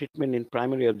optimization of treatment in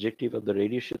primary objective of the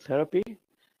radiation therapy,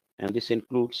 and this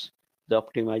includes the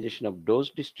optimization of dose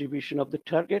distribution of the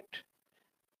target,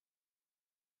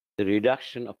 the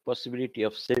reduction of possibility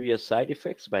of severe side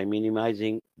effects by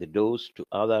minimizing the dose to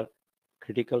other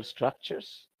critical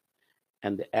structures,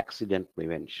 and the accident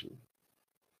prevention.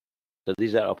 So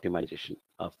these are optimization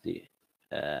of the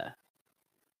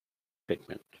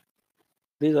treatment.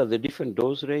 These are the different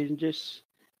dose ranges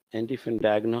and different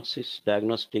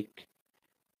diagnostic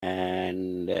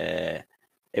and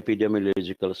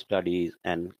epidemiological studies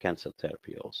and cancer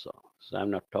therapy also. So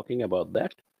I'm not talking about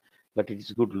that, but it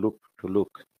is good to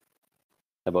look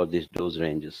about these dose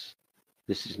ranges.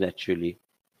 This is naturally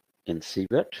in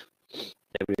CBERT.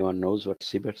 Everyone knows what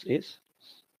CBERT is.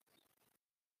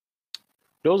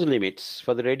 Dose limits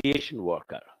for the radiation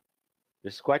worker.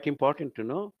 This is quite important to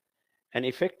know. An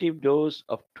effective dose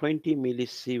of 20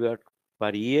 millisievert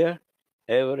per year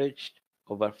averaged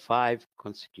over 5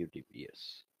 consecutive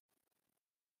years.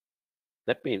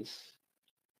 That means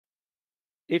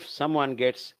if someone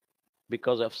gets,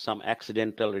 because of some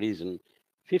accidental reason,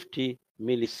 50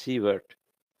 millisievert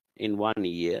in 1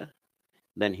 year,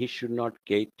 then he should not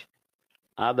get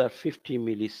other 50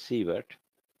 millisievert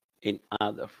in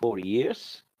other 4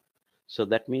 years. So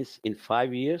that means in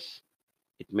 5 years,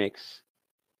 it makes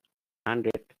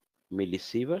 100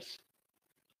 millisieverts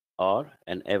or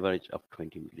an average of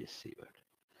 20 millisievert.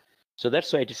 So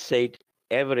that's why it is said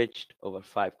averaged over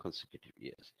 5 consecutive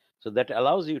years. So that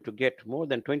allows you to get more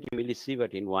than 20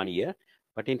 millisievert in 1 year,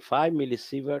 but in 5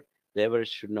 millisievert, the average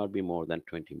should not be more than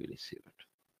 20 millisievert.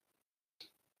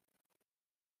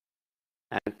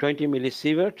 And 20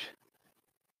 millisievert,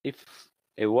 if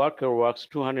a worker works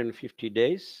 250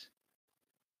 days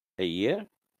a year,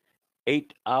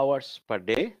 8 hours per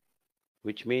day,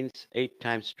 which means 8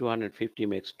 times 250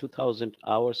 makes 2,000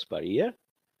 hours per year.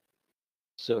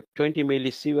 So 20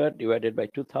 millisievert divided by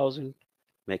 2,000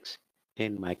 makes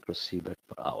 10 microsievert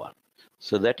per hour.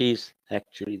 So that is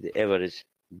actually the average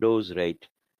dose rate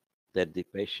that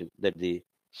the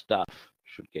staff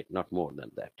should get, not more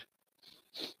than that.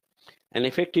 An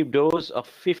effective dose of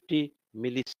 50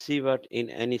 millisievert in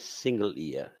any single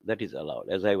year, that is allowed,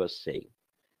 as I was saying.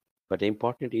 But the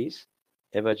important is,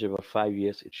 average over 5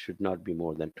 years, it should not be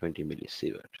more than 20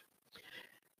 millisievert.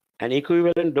 An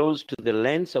equivalent dose to the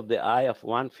lens of the eye of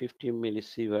 150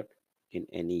 millisievert in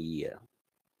any year.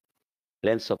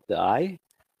 Lens of the eye,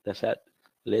 that's had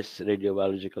less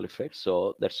radiobiological effect,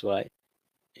 so that's why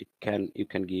you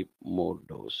can give more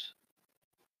dose,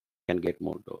 can get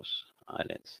more dose, eye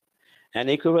lens. An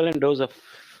equivalent dose of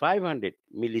 500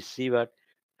 millisievert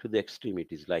to the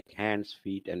extremities like hands,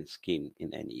 feet, and skin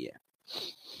in any year.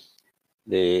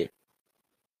 The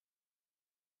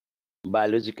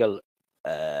biological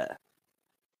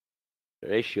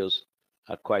ratios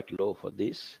are quite low for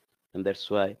this, and that's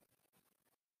why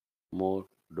more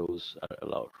doses are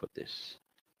allowed for this.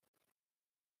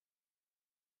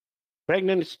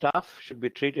 Pregnant staff should be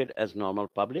treated as normal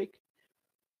public,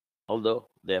 although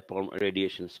they are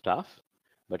radiation staff.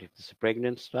 But if it's a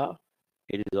pregnant staff,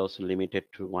 it is also limited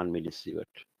to 1 millisievert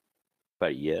per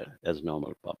year as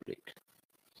normal public.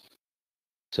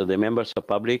 So the members of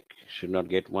public should not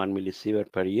get 1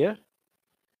 millisievert per year.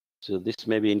 So this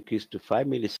may be increased to 5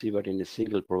 millisievert in a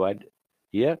single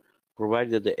year,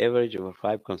 provided that the average over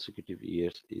 5 consecutive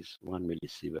years is 1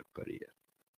 millisievert per year.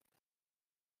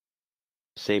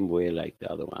 Same way like the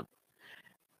other one.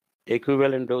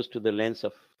 Equivalent dose to the lens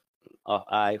of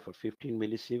eye for 15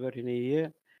 millisievert in a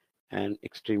year, and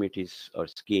extremities or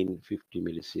skin 50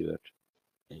 millisievert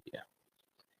a year.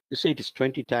 You see, it is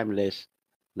 20 times less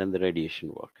than the radiation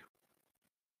work.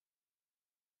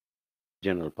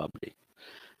 General public.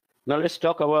 Now let's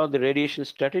talk about the radiation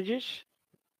strategies.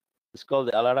 It's called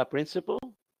the ALARA principle,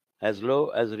 as low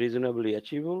as reasonably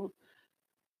achievable.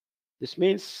 This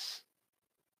means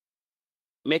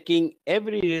making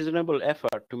every reasonable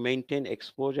effort to maintain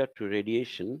exposure to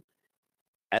radiation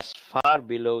as far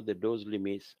below the dose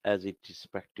limits as it is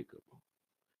practicable,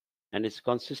 and is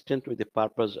consistent with the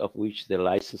purpose of which the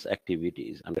license activity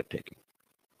is undertaken.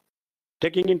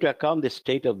 Taking into account the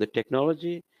state of the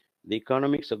technology, the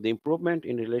economics of the improvement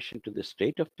in relation to the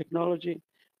state of technology,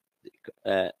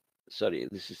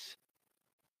 this is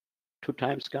 2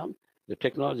 times count, the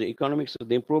technology economics of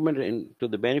the improvement to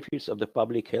the benefits of the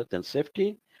public health and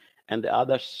safety, and the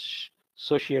other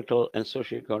societal and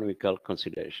socio-economical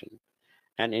consideration,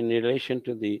 and in relation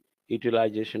to the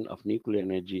utilization of nuclear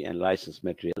energy and licensed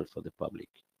material for the public.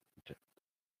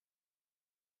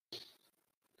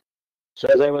 So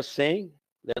as I was saying,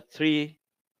 there are 3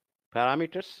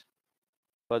 parameters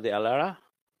for the ALARA: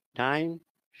 time,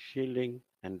 shielding,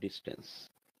 and distance.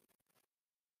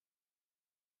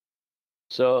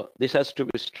 So this has to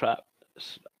be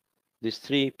these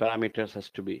 3 parameters has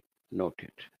to be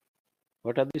noted.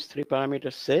 What are these 3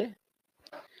 parameters say?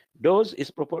 Dose is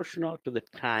proportional to the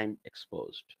time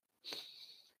exposed.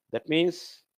 That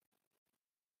means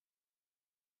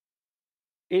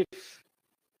if,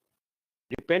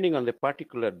 depending on the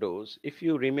particular dose, if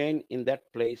you remain in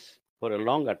that place for a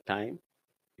longer time,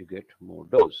 you get more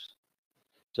dose.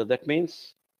 So that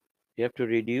means you have to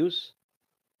reduce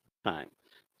time.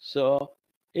 So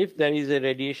if there is a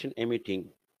radiation emitting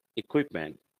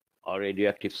equipment or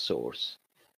radioactive source,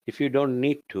 if you don't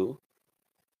need to,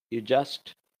 you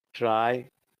just try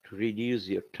to reduce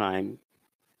your time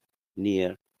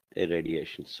near a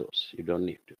radiation source. You don't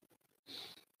need to.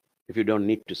 If you don't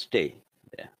need to stay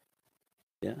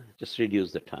there, just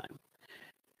reduce the time.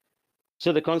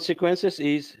 So the consequences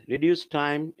is reduce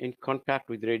time in contact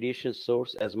with radiation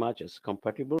source as much as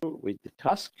compatible with the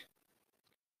task.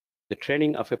 The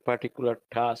training of a particular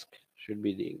task should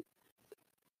be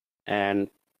and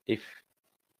if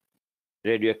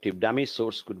radioactive dummy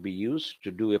source could be used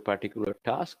to do a particular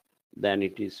task, then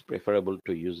it is preferable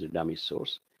to use the dummy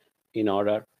source in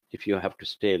order, if you have to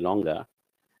stay longer,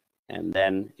 and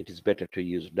then it is better to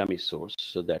use dummy source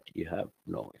so that you have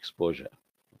no exposure.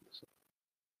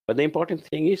 But the important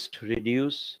thing is to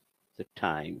reduce the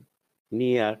time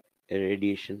near a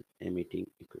radiation emitting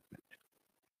equipment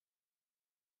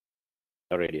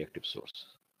or radioactive source.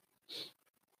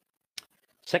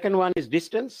 Second one is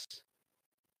distance.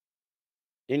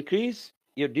 Increase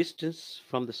your distance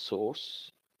from the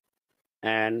source,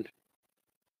 and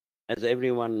as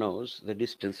everyone knows, the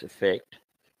distance effect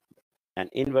and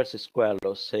inverse square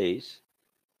law says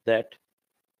that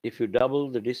if you double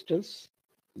the distance,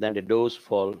 then the dose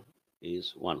fall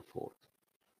is 1/4.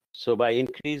 So by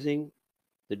increasing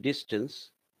the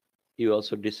distance, you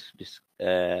also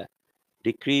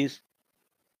decrease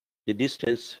the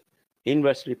distance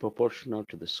inversely proportional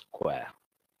to the square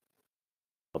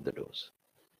of the dose.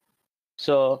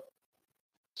 So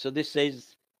this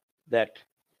says that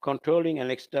controlling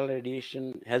an external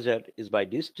radiation hazard is by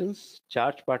distance.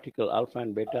 Charged particle alpha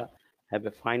and beta have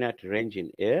a finite range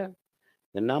in air.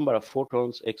 The number of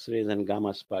photons, X-rays, and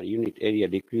gammas per unit area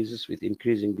decreases with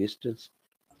increasing distance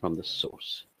from the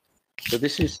source. So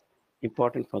this is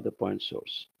important for the point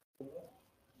source.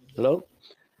 Hello?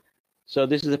 So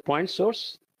this is the point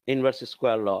source. Inverse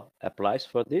square law applies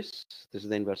for this. This is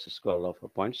the inverse square law for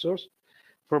point source.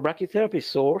 For brachytherapy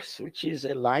source, which is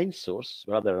a line source,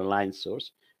 rather a line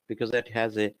source, because that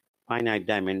has a finite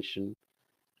dimension,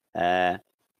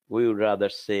 we would rather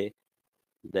say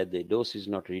that the dose is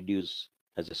not reduced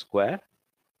as a square,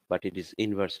 but it is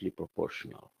inversely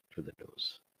proportional to the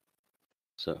dose.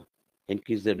 So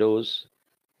increase the dose,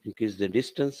 increase the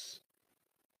distance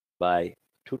by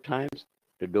 2 times,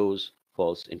 the dose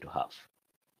falls into half.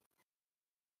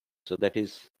 So that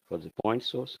is for the point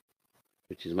source,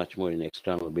 which is much more in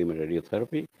external beam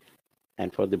radiotherapy,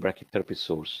 and for the brachytherapy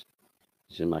source,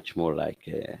 which is much more like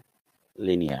a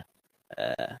linear,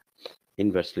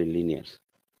 inversely linear.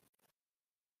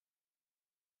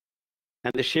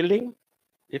 And the shielding,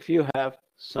 if you have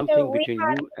something So between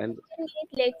you and... 10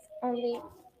 minutes left only.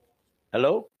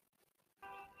 Hello?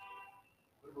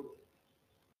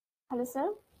 Hello, sir?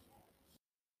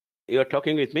 You are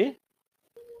talking with me?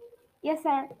 Yes,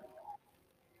 sir.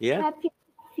 Yeah?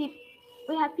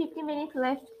 We have 50 minutes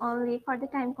left only for the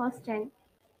time constraint.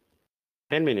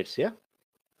 10 minutes, yeah?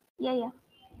 Yeah.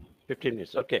 15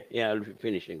 minutes. Okay, yeah, I'll be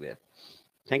finishing there.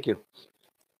 Thank you.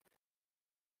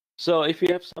 So if you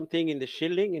have something in the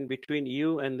shielding in between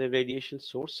you and the radiation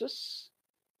sources,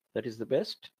 that is the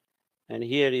best. And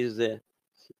here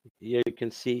you can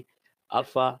see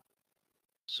alpha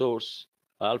source,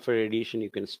 alpha radiation you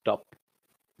can stop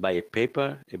by a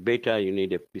paper. A beta, you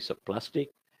need a piece of plastic.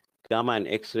 Gamma and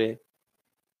X-ray,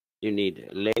 you need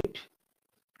lead.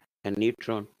 And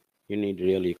neutron, you need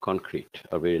really concrete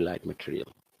or very light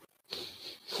material.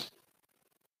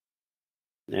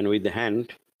 And with the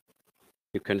hand,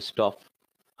 you can stop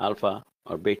alpha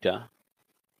or beta,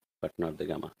 but not the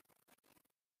gamma.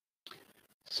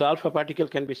 So alpha particle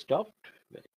can be stopped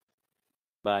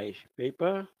by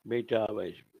paper, beta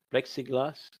by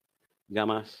plexiglass,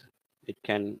 gammas,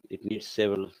 it needs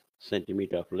several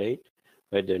centimeters of lead,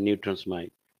 where the neutrons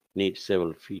might need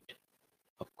several feet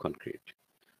of concrete.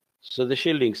 So the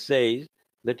shielding says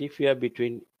that if you are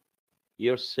between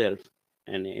yourself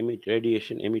and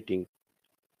radiation emitting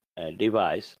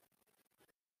device,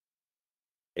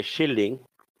 a shielding,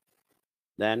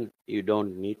 then you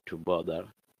don't need to bother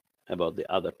about the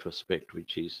other two aspects,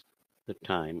 which is the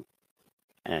time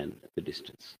and the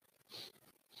distance.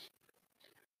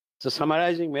 So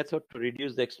summarizing method to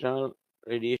reduce the external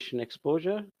radiation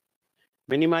exposure: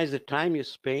 minimize the time you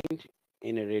spend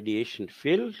in a radiation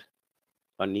field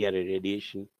or near a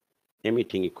radiation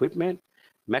emitting equipment,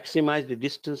 maximize the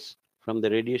distance from the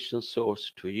radiation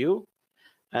source to you,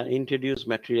 and introduce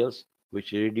materials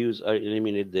which reduce or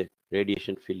eliminate the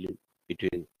radiation field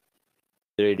between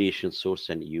the radiation source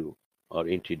and you, or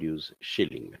introduce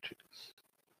shielding materials.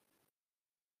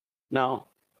 Now,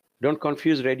 don't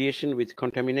confuse radiation with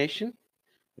contamination.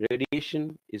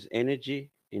 Radiation is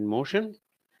energy in motion,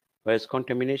 whereas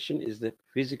contamination is the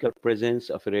physical presence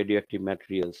of radioactive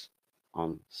materials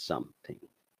on something.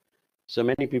 So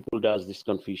many people does this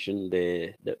confusion,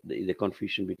 the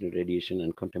confusion between radiation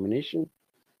and contamination.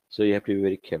 So you have to be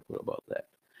very careful about that.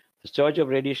 The storage of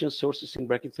radiation sources in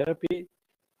brachytherapy,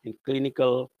 in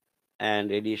clinical and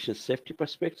radiation safety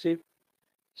perspective.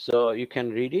 So you can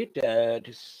read it. It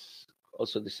is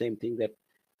also the same thing, that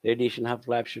radiation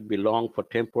half-life should be long for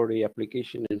temporary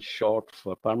application and short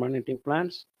for permanent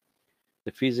implants.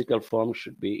 The physical form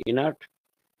should be inert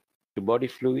to body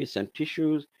fluids and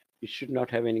tissues. It should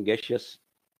not have any gaseous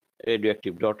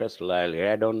radioactive daughters like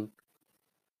radon,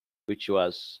 which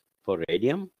was for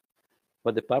radium.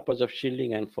 For the purpose of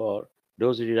shielding and for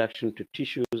dose reduction to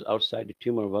tissues outside the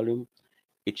tumor volume,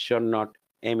 it should not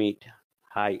emit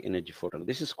high energy photon.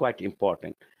 This is quite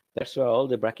important. That's why all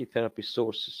the brachytherapy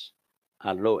sources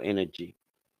are low energy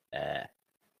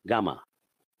gamma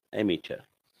emitter.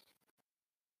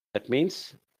 That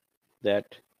means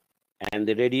that, and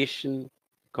the radiation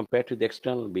compared to the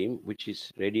external beam, which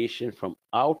is radiation from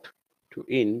out to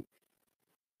in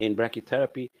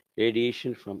brachytherapy,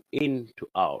 radiation from in to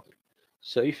out.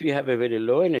 So if you have a very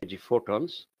low energy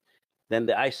photons, then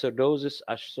the isodoses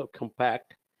are so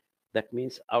compact. That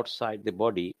means outside the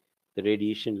body, the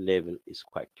radiation level is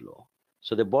quite low.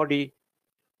 So the body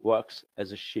works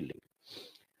as a shielding.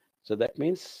 So that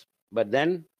means, but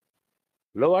then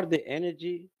lower the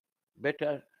energy,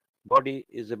 better body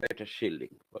is a better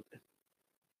shielding for them.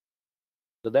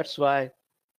 So that's why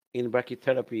in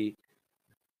brachytherapy,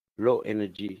 low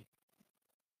energy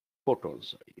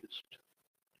photons are used.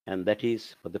 And that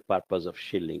is for the purpose of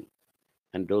shielding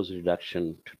and dose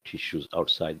reduction to tissues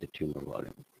outside the tumor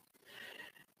volume.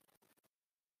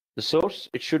 The source,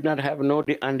 it should not have no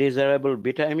undesirable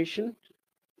beta emission.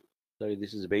 Sorry,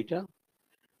 this is beta.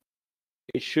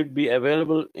 It should be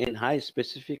available in high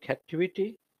specific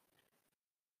activity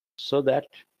so that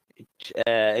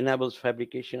it enables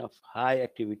fabrication of high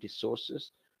activity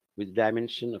sources with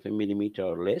dimension of a millimeter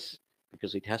or less,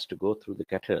 because it has to go through the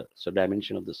catheter. So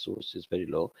dimension of the source is very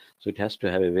low. So it has to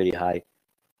have a very high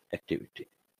activity,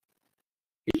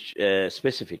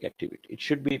 specific activity. It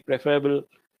should be preferable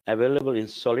available in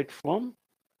solid form,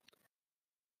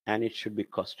 and it should be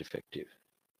cost effective.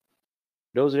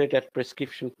 Dose rate at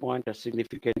prescription point are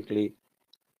significantly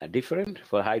different.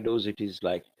 For high dose, it is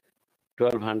like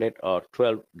 1200 or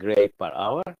 12 gray per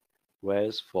hour,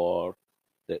 whereas for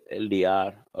the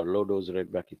LDR or low dose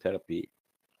rate brachytherapy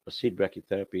or seed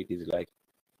brachytherapy, it is like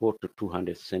 4 to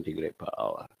 200 centigrade per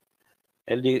hour.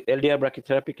 LDR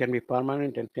brachytherapy can be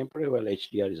permanent and temporary, while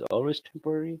HDR is always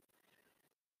temporary.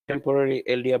 Temporary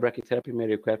LDR brachytherapy may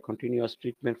require continuous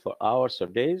treatment for hours or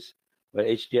days, while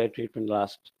HDR treatment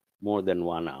lasts more than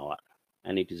 1 hour,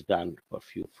 and it is done for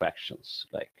few fractions,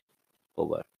 like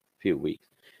over few weeks.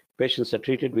 Patients are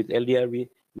treated with LDRB,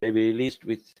 may be released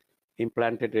with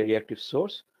implanted radioactive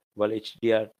source, while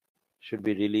HDR should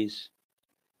be released,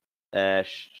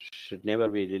 should never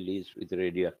be released with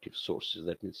radioactive sources.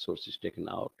 That means source is taken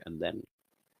out and then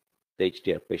the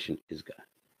HDR patient is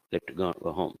let to go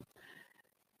home.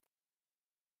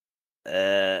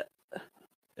 So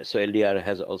LDR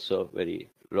has also very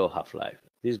low half-life.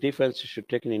 These differences should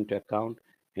be taken into account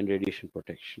in radiation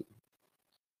protection.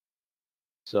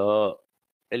 So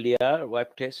LDR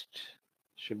wipe test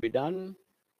should be done,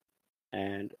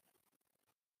 and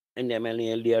in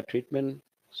MLE LDR treatment,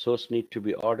 source need to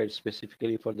be ordered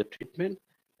specifically for the treatment.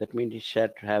 That means it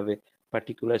should have a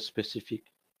particular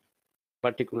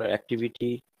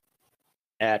activity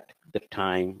at the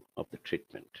time of the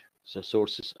treatment. So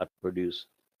sources are produced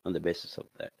on the basis of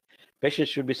that. Patients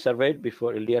should be surveyed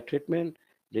before LDR treatment.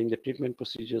 During the treatment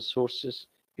procedure, sources,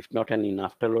 if not an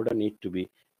enough afterloader, need to be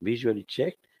visually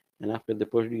checked. And after the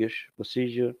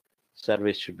procedure,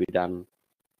 surveys should be done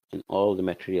in all the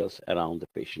materials around the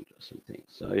patient or something.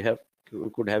 So we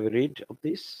could have a read of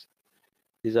this.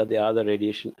 These are the other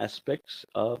radiation aspects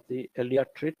of the LDR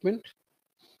treatment.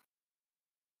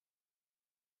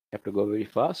 Have to go very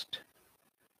fast.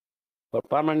 For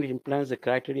permanent implants, the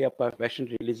criteria for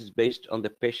patient release is based on the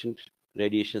patient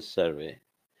radiation survey,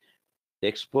 the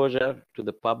exposure to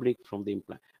the public from the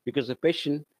implant, because the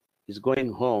patient is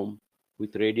going home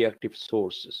with radioactive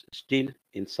sources still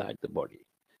inside the body.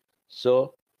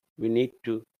 So we need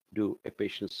to do a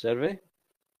patient survey,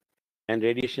 and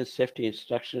radiation safety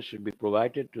instructions should be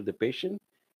provided to the patient,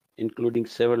 including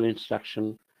several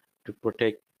instructions to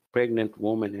protect pregnant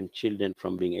women and children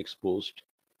from being exposed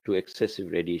to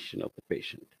excessive radiation of the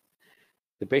patient.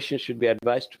 The patient should be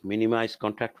advised to minimize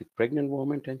contact with pregnant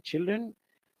women and children,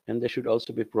 and they should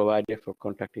also be provided for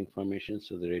contact information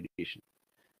so the radiation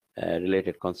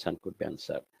related concern could be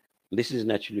answered. This is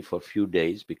naturally for a few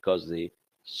days because the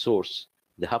source,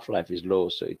 the half-life is low,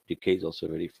 so it decays also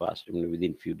very fast. I mean,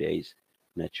 within a few days,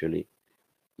 naturally,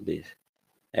 the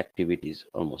activity is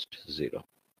almost zero.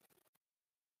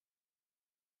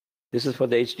 This is for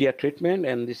the HDR treatment,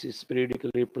 and this is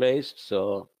periodically replaced.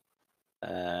 So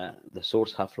the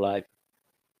source half-life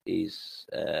is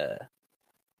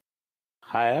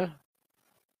higher.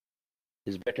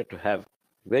 It's better to have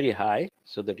very high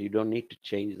so that you don't need to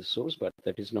change the source, but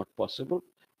that is not possible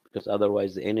because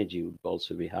otherwise the energy would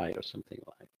also be high or something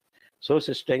like. Source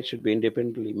strength should be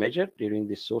independently measured during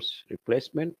the source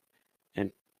replacement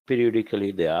and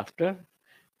periodically thereafter.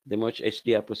 The much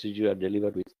HDR procedure are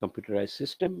delivered with computerized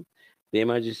system. The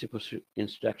emergency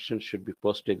instructions should be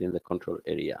posted in the control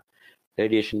area.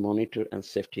 radiation monitor and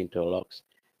safety interlocks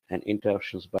and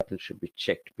interruptions button should be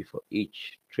checked before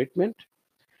each treatment.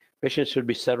 Patients should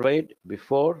be surveyed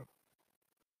before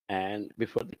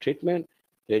the treatment.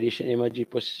 Radiation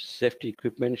emergency safety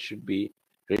equipment should be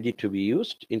ready to be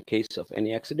used in case of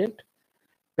any accident.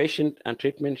 Patient and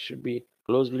treatment should be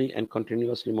closely and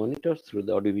continuously monitored through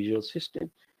the audiovisual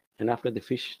system. And after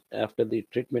the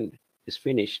treatment is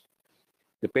finished,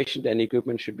 the patient and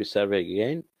equipment should be surveyed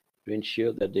again to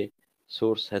ensure that the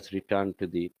source has returned to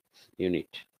the unit.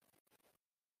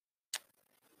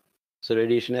 So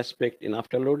radiation aspect in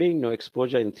afterloading, no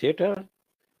exposure in theater,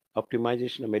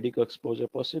 optimization of medical exposure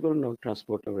possible, no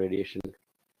transport of radiation.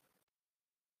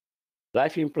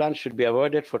 Life implants should be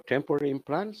avoided for temporary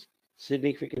implants,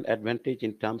 significant advantage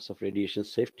in terms of radiation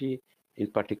safety, in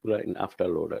particular in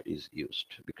afterloader is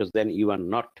used, because then you are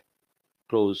not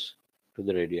close to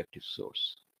the radioactive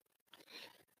source.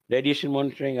 Radiation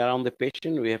monitoring around the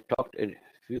patient, we have talked a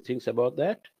few things about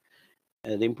that.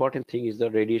 The important thing is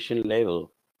the radiation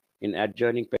level in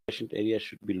adjoining patient area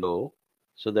should be low,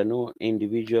 so that no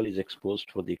individual is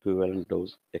exposed for the equivalent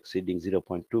dose exceeding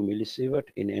 0.2 millisievert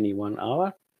in any 1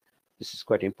 hour. This is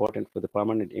quite important for the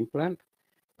permanent implant.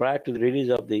 Prior to the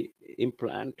release of the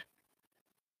implant,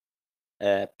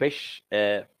 of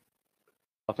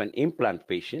an implant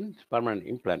patient, permanent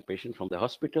implant patient from the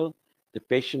hospital, the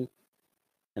patient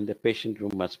and the patient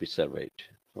room must be surveyed.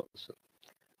 Also,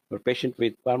 for patient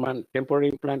with permanent temporary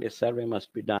implant, a survey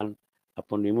must be done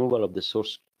upon removal of the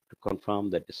source to confirm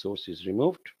that the source is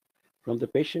removed from the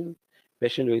patient.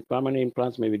 Patient with permanent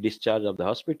implants may be discharged of the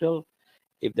hospital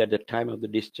if at the time of the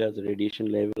discharge the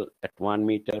radiation level at 1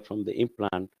 meter from the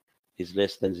implant is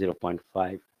less than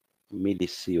 0.5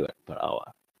 millisievert per hour.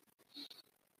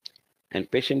 And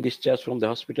patient discharged from the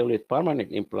hospital with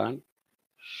permanent implant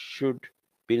should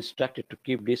be instructed to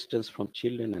keep distance from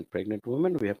children and pregnant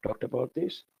women. We have talked about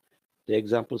this. The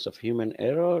examples of human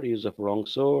error, use of wrong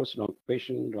source, wrong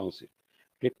patient, wrong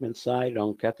treatment site,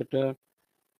 wrong catheter.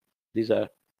 These are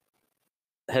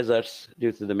hazards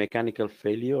due to the mechanical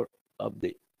failure of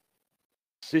the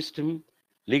system.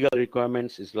 Legal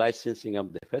requirements is licensing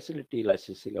of the facility,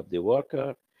 licensing of the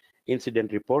worker,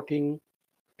 incident reporting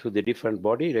to the different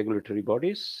regulatory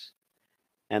bodies,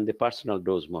 and the personal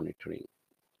dose monitoring.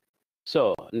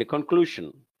 So, in the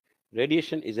conclusion,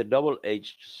 radiation is a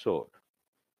double-edged sword.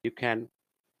 You can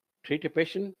treat a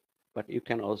patient, but you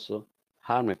can also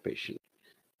harm a patient.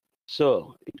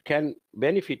 So, it can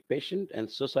benefit patient and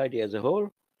society as a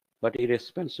whole, but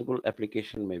irresponsible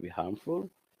application may be harmful.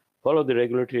 Follow the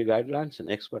regulatory guidelines and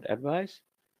expert advice.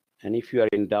 And if you are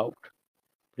in doubt,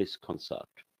 please consult.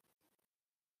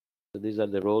 So these are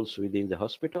the roles within the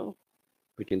hospital,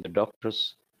 between the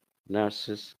doctors,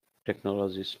 nurses,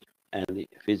 technologists, and the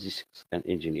physics and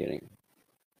engineering.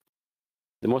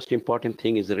 The most important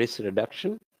thing is the risk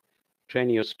reduction. Train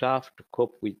your staff to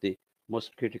cope with the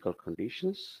most critical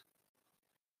conditions.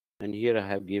 And here I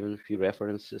have given a few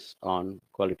references on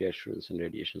quality assurance and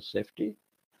radiation safety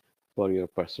for your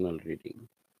personal reading.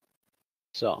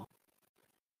 So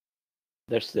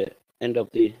that's the end of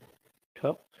the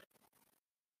talk.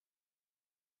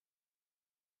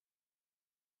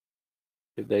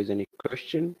 If there is any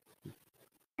question.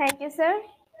 Thank you, sir.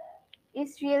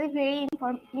 It's really very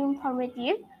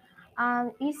informative.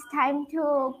 It's time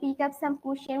to pick up some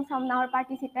questions from our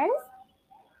participants.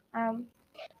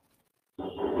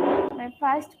 My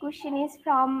first question is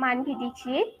from Manvi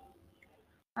Dixit.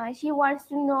 She wants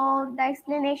to know the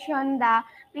explanation, the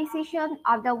precision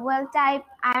of the well-type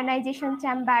ionization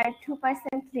chamber 2%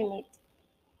 limit.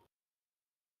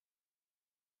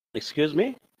 Excuse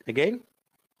me, again?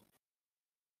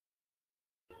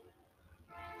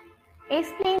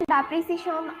 Explain the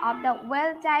precision of the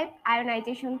well-type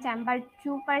ionization chamber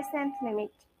 2%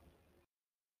 limit.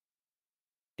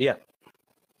 Yeah.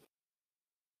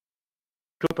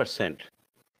 2%.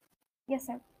 Yes,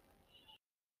 sir.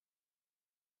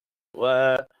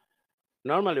 Well,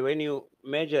 normally when you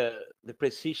measure the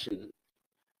precision,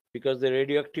 because the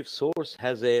radioactive source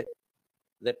has that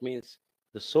means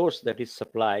the source that is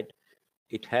supplied,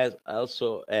 it has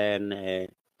also a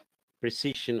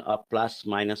precision of plus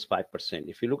minus 5%.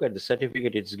 If you look at the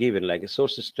certificate, it's given like a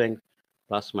source strength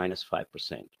plus minus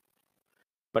 5%.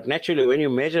 But naturally, when you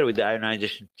measure with the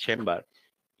ionization chamber,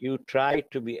 you try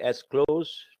to be as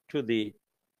close to the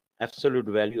absolute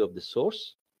value of the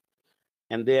source.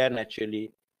 And there,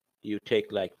 naturally, you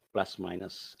take like plus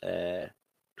minus 2%,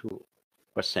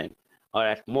 or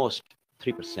at most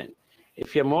 3%.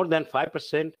 If you're more than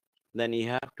 5%, then you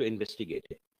have to investigate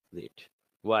it,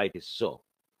 why it is so.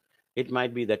 It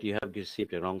might be that you have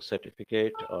received a wrong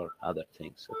certificate or other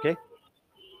things, okay?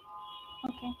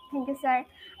 Okay, thank you, sir.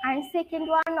 And second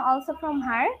one also from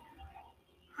her.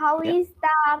 How Yeah. is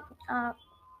the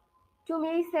 2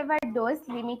 millisievert dose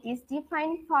limit is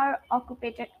defined for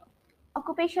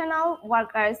occupational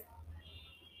workers?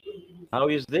 How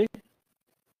is the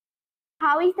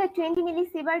How is the 20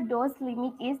 millisievert dose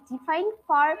limit is defined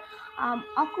for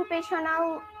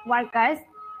occupational workers?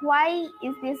 Why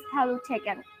is this value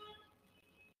taken?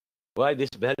 why this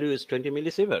value is 20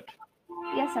 millisievert?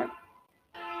 Yes, sir.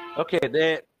 Okay,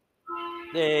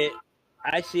 the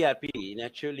ICRP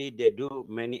naturally they do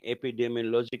many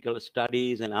epidemiological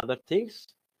studies and other things,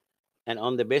 and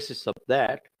on the basis of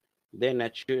that, they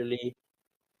naturally,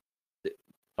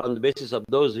 on the basis of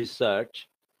those research,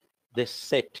 they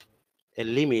set a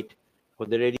limit for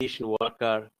the radiation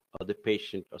worker or the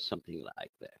patient or something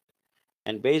like that.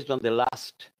 And based on the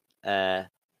last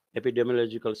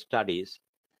epidemiological studies,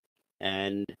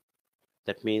 and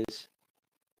that means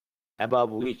above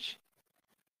which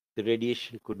the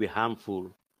radiation could be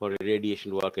harmful for a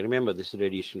radiation worker. Remember, this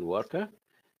radiation worker,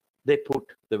 they put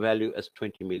the value as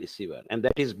 20 millisievert, and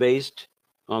that is based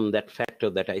on that factor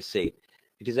that I said.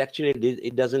 It is actually,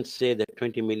 it doesn't say that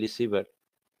 20 millisievert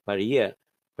per year,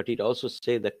 but it also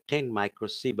says that 10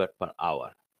 microsievert per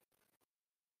hour.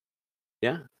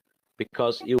 Yeah,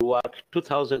 because you work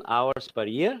 2,000 hours per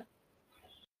year,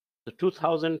 so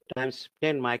 2,000 times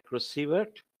 10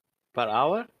 microsievert per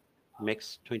hour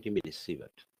makes 20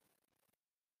 millisievert.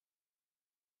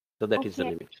 So that is the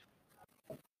Okay. limit.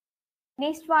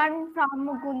 Next one from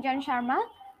Gunjan Sharma.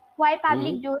 Why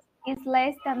public dose is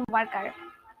less than worker?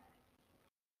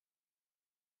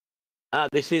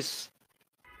 This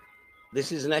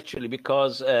is naturally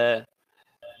because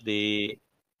the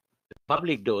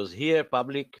public dose here,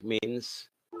 public means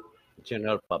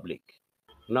general public,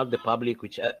 not the public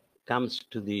which comes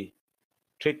to the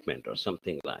treatment or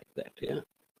something like that. Yeah,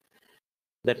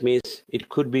 that means it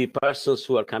could be persons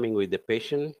who are coming with the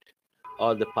patient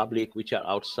or the public which are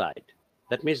outside.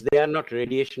 That means they are not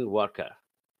radiation worker.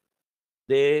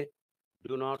 They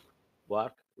do not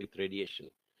work with radiation,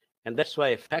 and that's why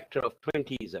a factor of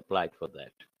 20 is applied for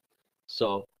that.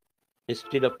 So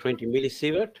instead of 20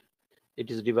 millisievert,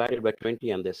 it is divided by 20,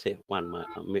 and they say 1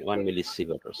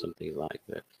 millisievert or something like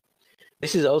that.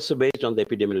 This is also based on the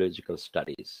epidemiological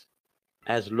studies,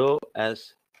 as low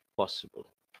as possible,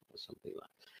 or something like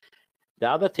that. The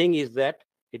other thing is that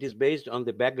it is based on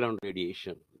the background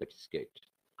radiation that is get.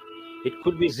 It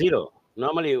could be zero.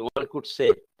 Normally, one could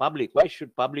say, public, why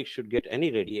should public should get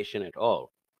any radiation at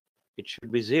all? It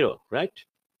should be zero, right?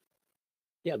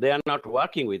 Yeah, they are not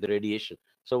working with radiation.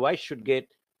 So why should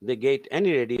they get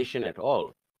any radiation at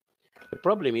all? The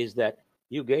problem is that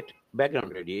you get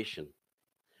background radiation.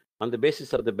 On the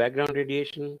basis of the background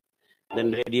radiation,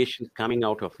 then radiation coming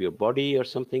out of your body or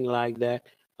something like that,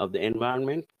 of the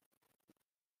environment,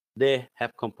 they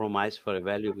have compromised for a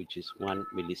value which is 1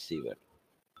 millisievert.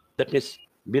 That means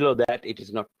below that, it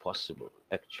is not possible,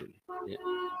 actually. Yeah.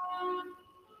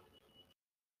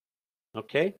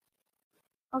 Okay?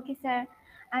 Okay, sir.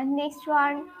 And next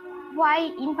one,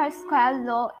 why inverse square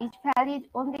law is valid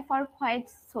only for point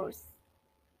source?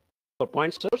 For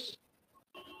point source,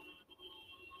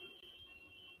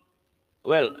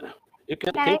 well, you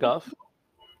can Can think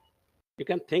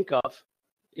I? of,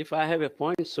 if I have a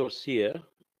point source here,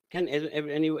 can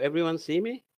everyone see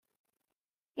me?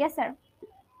 Yes, sir.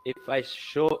 If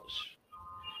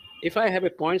I have a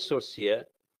point source here,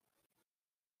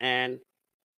 and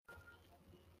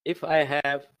if I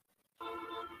have,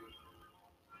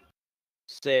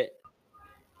 say,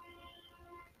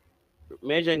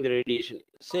 measuring the radiation,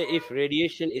 say if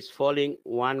radiation is falling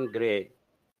 1 gray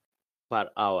per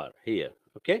hour here,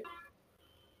 okay?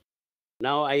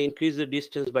 Now I increase the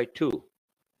distance by 2.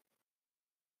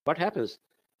 What happens?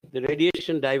 The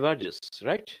radiation diverges,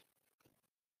 right?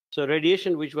 So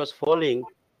radiation which was falling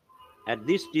at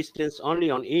this distance only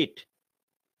on it,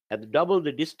 at double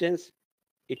the distance,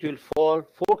 it will fall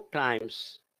 4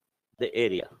 times the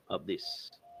area of this.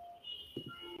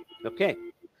 Okay,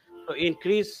 so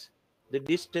increase the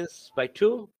distance by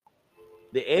 2,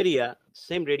 the area,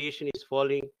 same radiation is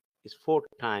falling, is 4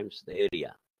 times the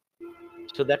area.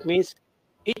 So that means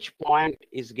each point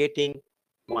is getting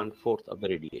 1/4 of the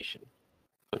radiation.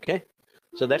 Okay,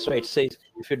 so that's why it says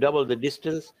if you double the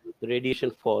distance, the radiation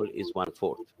fall is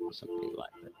 1/4 or something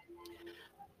like that.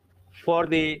 For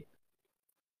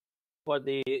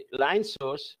the line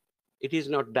source, it is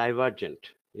not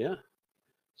divergent. Yeah,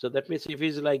 so that means if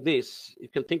it's like this, you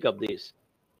can think of this.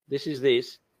 This is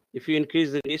this. If you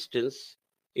increase the distance,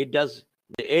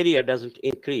 the area doesn't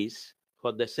increase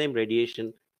for the same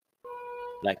radiation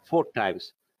like 4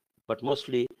 times, but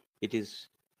mostly it is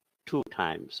 2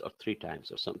 times or 3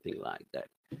 times or something like that.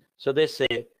 So they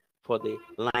say for the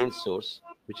line source,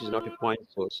 which is not a point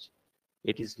source,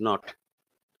 it is not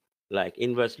like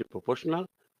inversely proportional,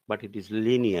 but it is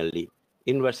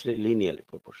inversely linearly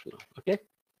proportional. Okay?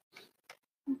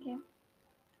 Okay.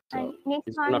 So And next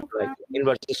it's one not like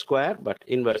inversely square, but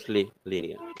inversely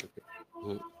linear.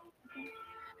 Okay.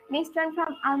 Next one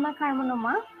from Alma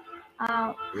Carmonoma.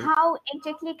 Mhm. How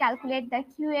exactly calculate the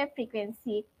QA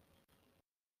frequency?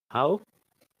 How?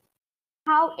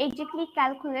 How exactly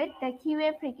calculate the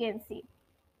QA frequency?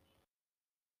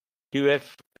 QF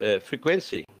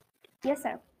frequency. Yes,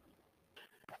 sir.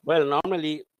 Well,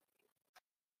 normally,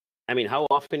 I mean, how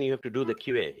often you have to do the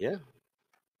QA, yeah?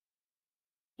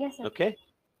 Yes, sir. Okay?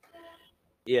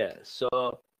 Yeah, so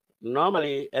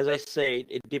normally, as I said,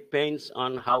 it depends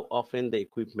on how often the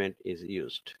equipment is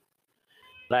used.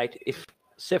 Right? If,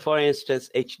 say, for instance,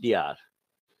 HDR,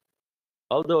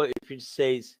 although if it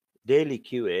says daily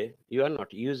QA, you are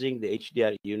not using the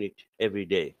HDR unit every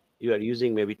day. You are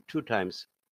using maybe 2 times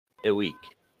a week.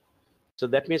 So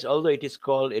that means although it is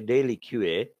called a daily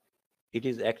QA, it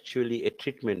is actually a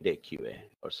treatment day QA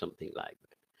or something like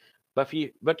that.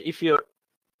 But if your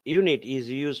unit is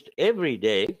used every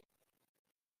day,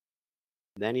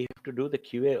 then you have to do the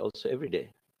QA also every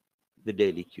day, the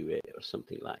daily QA or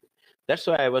something like that. That's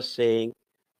why I was saying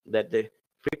that the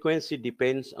frequency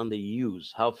depends on the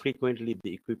use, how frequently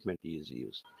the equipment is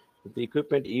used. If the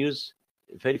equipment is used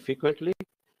very frequently,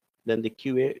 then the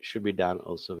QA should be done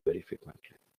also very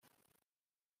frequently.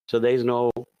 So there is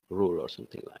no rule or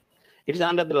something like that. It is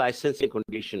under the licensing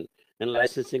condition. And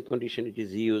licensing condition, it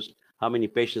is used, how many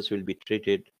patients will be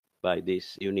treated by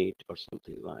this unit or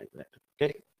something like that.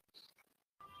 Okay.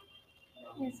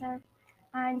 Yes, sir.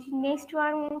 And next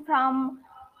one from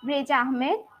Reza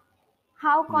Ahmed.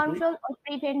 How control or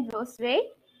prevent dose rate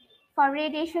for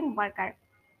radiation worker?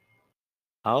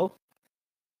 How?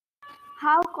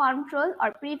 How control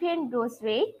or prevent dose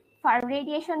rate for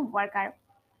radiation worker?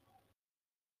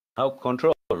 How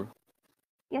control?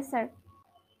 Yes, sir.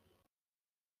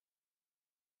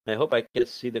 I hope I can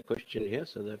see the question here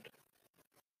so that.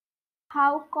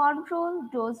 How control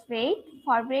dose rate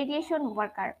for radiation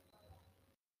worker?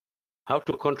 How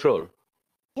to control?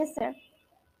 Yes, sir.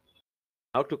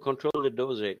 How to control the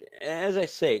dose rate? As I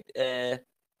said, a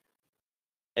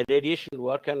radiation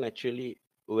worker naturally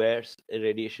wears a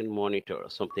radiation monitor or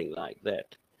something like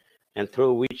that, and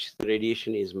through which the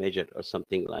radiation is measured or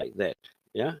something like that.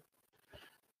 Yeah.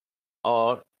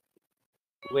 Or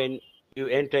when you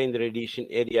enter in the radiation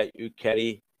area, you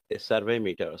carry a survey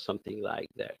meter or something like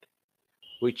that,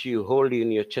 which you hold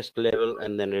in your chest level,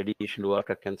 and then radiation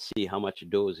worker can see how much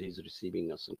dose he's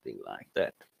receiving or something like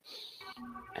that.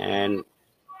 And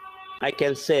I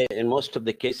can say in most of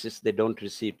the cases, they don't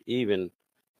receive even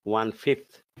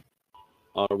 1/5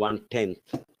 or 1/10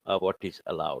 of what is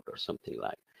allowed or something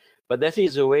like. But that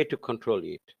is a way to control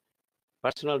it.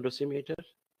 Personal dosimeter,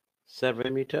 survey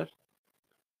meter,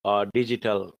 or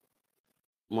digital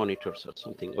monitors or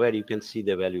something where you can see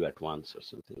the value at once or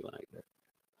something like that.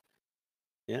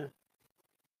 Yeah.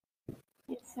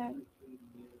 Yes, sir.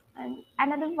 And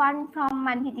another one from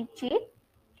Manhidipchi.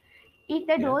 If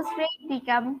the Yeah. dose rate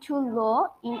becomes too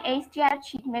low in HDR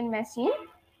treatment machine,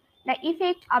 the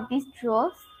effect of this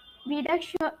dose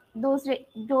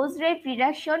rate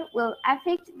reduction will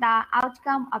affect the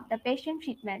outcome of the patient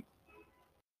treatment.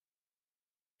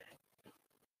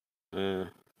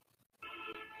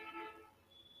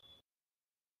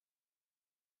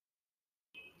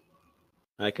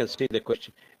 I can see the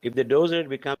question. If the dose rate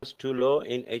becomes too low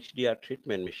in HDR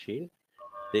treatment machine,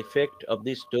 the effect of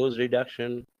this dose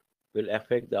reduction will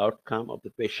affect the outcome of the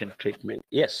patient treatment.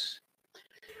 Yes.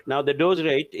 Now the dose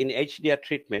rate in HDR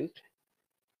treatment,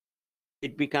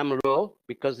 it becomes low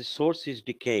because the source is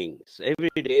decaying. So every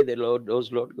day the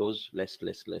dose load goes less.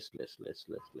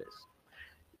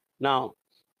 Now,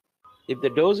 if the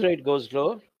dose rate goes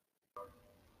low,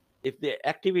 if the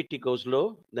activity goes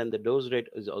low, then the dose rate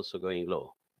is also going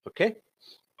low. Okay?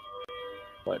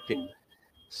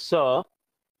 So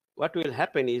what will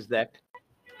happen is that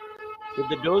if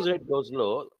the dose rate goes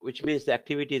low, which means the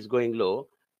activity is going low,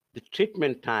 the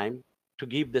treatment time to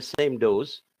give the same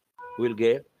dose will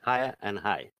get higher and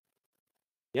higher.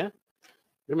 Yeah?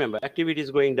 Remember, activity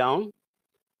is going down.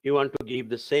 You want to give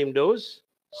the same dose,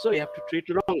 so you have to treat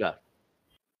longer.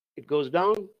 It goes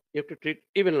down, you have to treat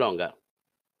even longer.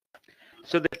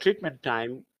 So the treatment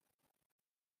time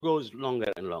goes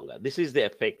longer and longer. This is the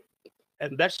effect.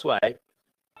 And that's why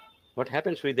what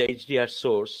happens with the HDR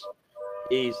source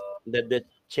is that they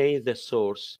change the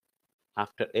source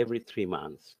after every 3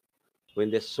 months. when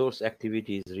the source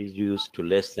activity is reduced to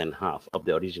less than half of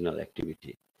the original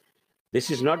activity. This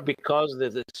is not because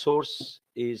the source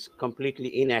is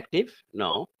completely inactive.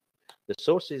 No, the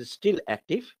source is still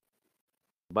active,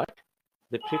 but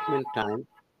the treatment time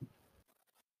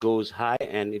goes high,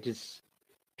 and it is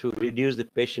to reduce the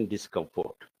patient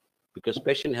discomfort, because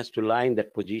patient has to lie in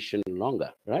that position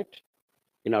longer, right,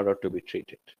 in order to be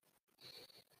treated.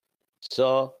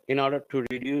 So in order to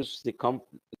reduce the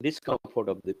discomfort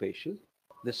of the patient,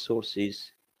 the source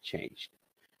is changed.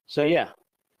 So yeah,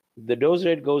 the dose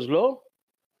rate goes low,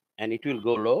 and it will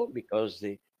go low because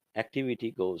the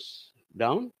activity goes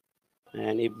down.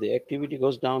 And if the activity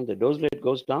goes down, the dose rate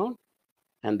goes down.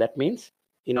 And that means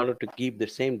in order to give the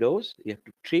same dose, you have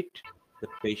to treat the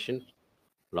patient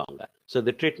longer. So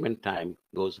the treatment time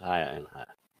goes higher and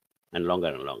higher and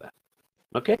longer.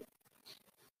 Okay?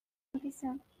 Okay,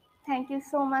 sir. Thank you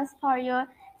so much for your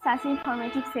such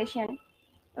informative session.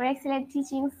 Your excellent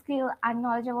teaching skill and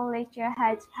knowledgeable lecture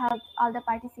has helped all the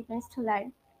participants to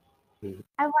learn. Mhm.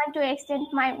 I want to extend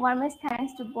my warmest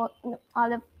thanks to both all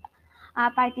the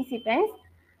participants,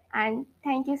 and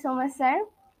thank you so much, sir.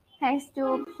 Thanks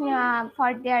to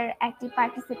for their active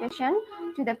participation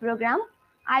to the program.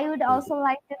 I would also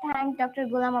like to thank Dr.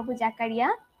 Ghulam Abu Zakaria,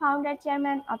 founder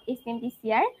chairman of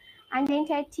SCMPCR, and the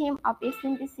entire team of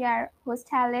SCMPCR, whose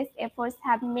tireless efforts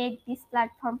have made this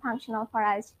platform functional for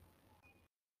us.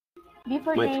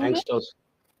 Before the My ending,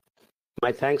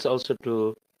 thanks also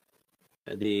to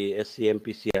the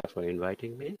SCMPCR for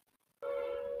inviting me.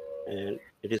 And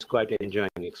it is quite an enjoying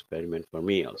experiment for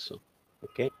me also.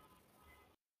 Okay.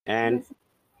 And yes,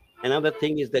 another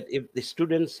thing is that if the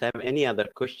students have any other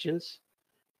questions,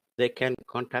 they can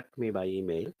contact me by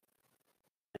email,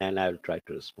 and I will try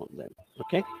to respond them.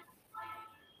 Okay.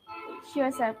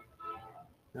 sure, sir.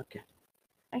 Okay.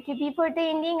 Okay, before the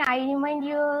ending, I remind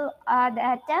you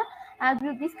that a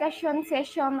group discussion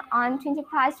session on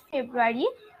 21st February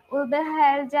will be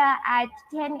held at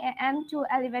 10 a.m. to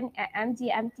 11 a.m.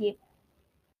 GMT.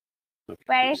 Okay.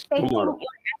 We're It's expecting tomorrow.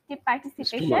 your active It's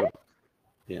participation. tomorrow.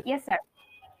 Yeah. Yes, sir.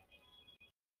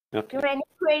 Okay. Your any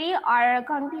query or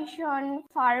confusion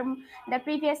from the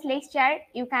previous lecture,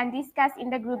 you can discuss in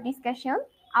the group discussion.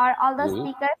 All the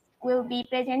speakers will be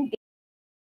present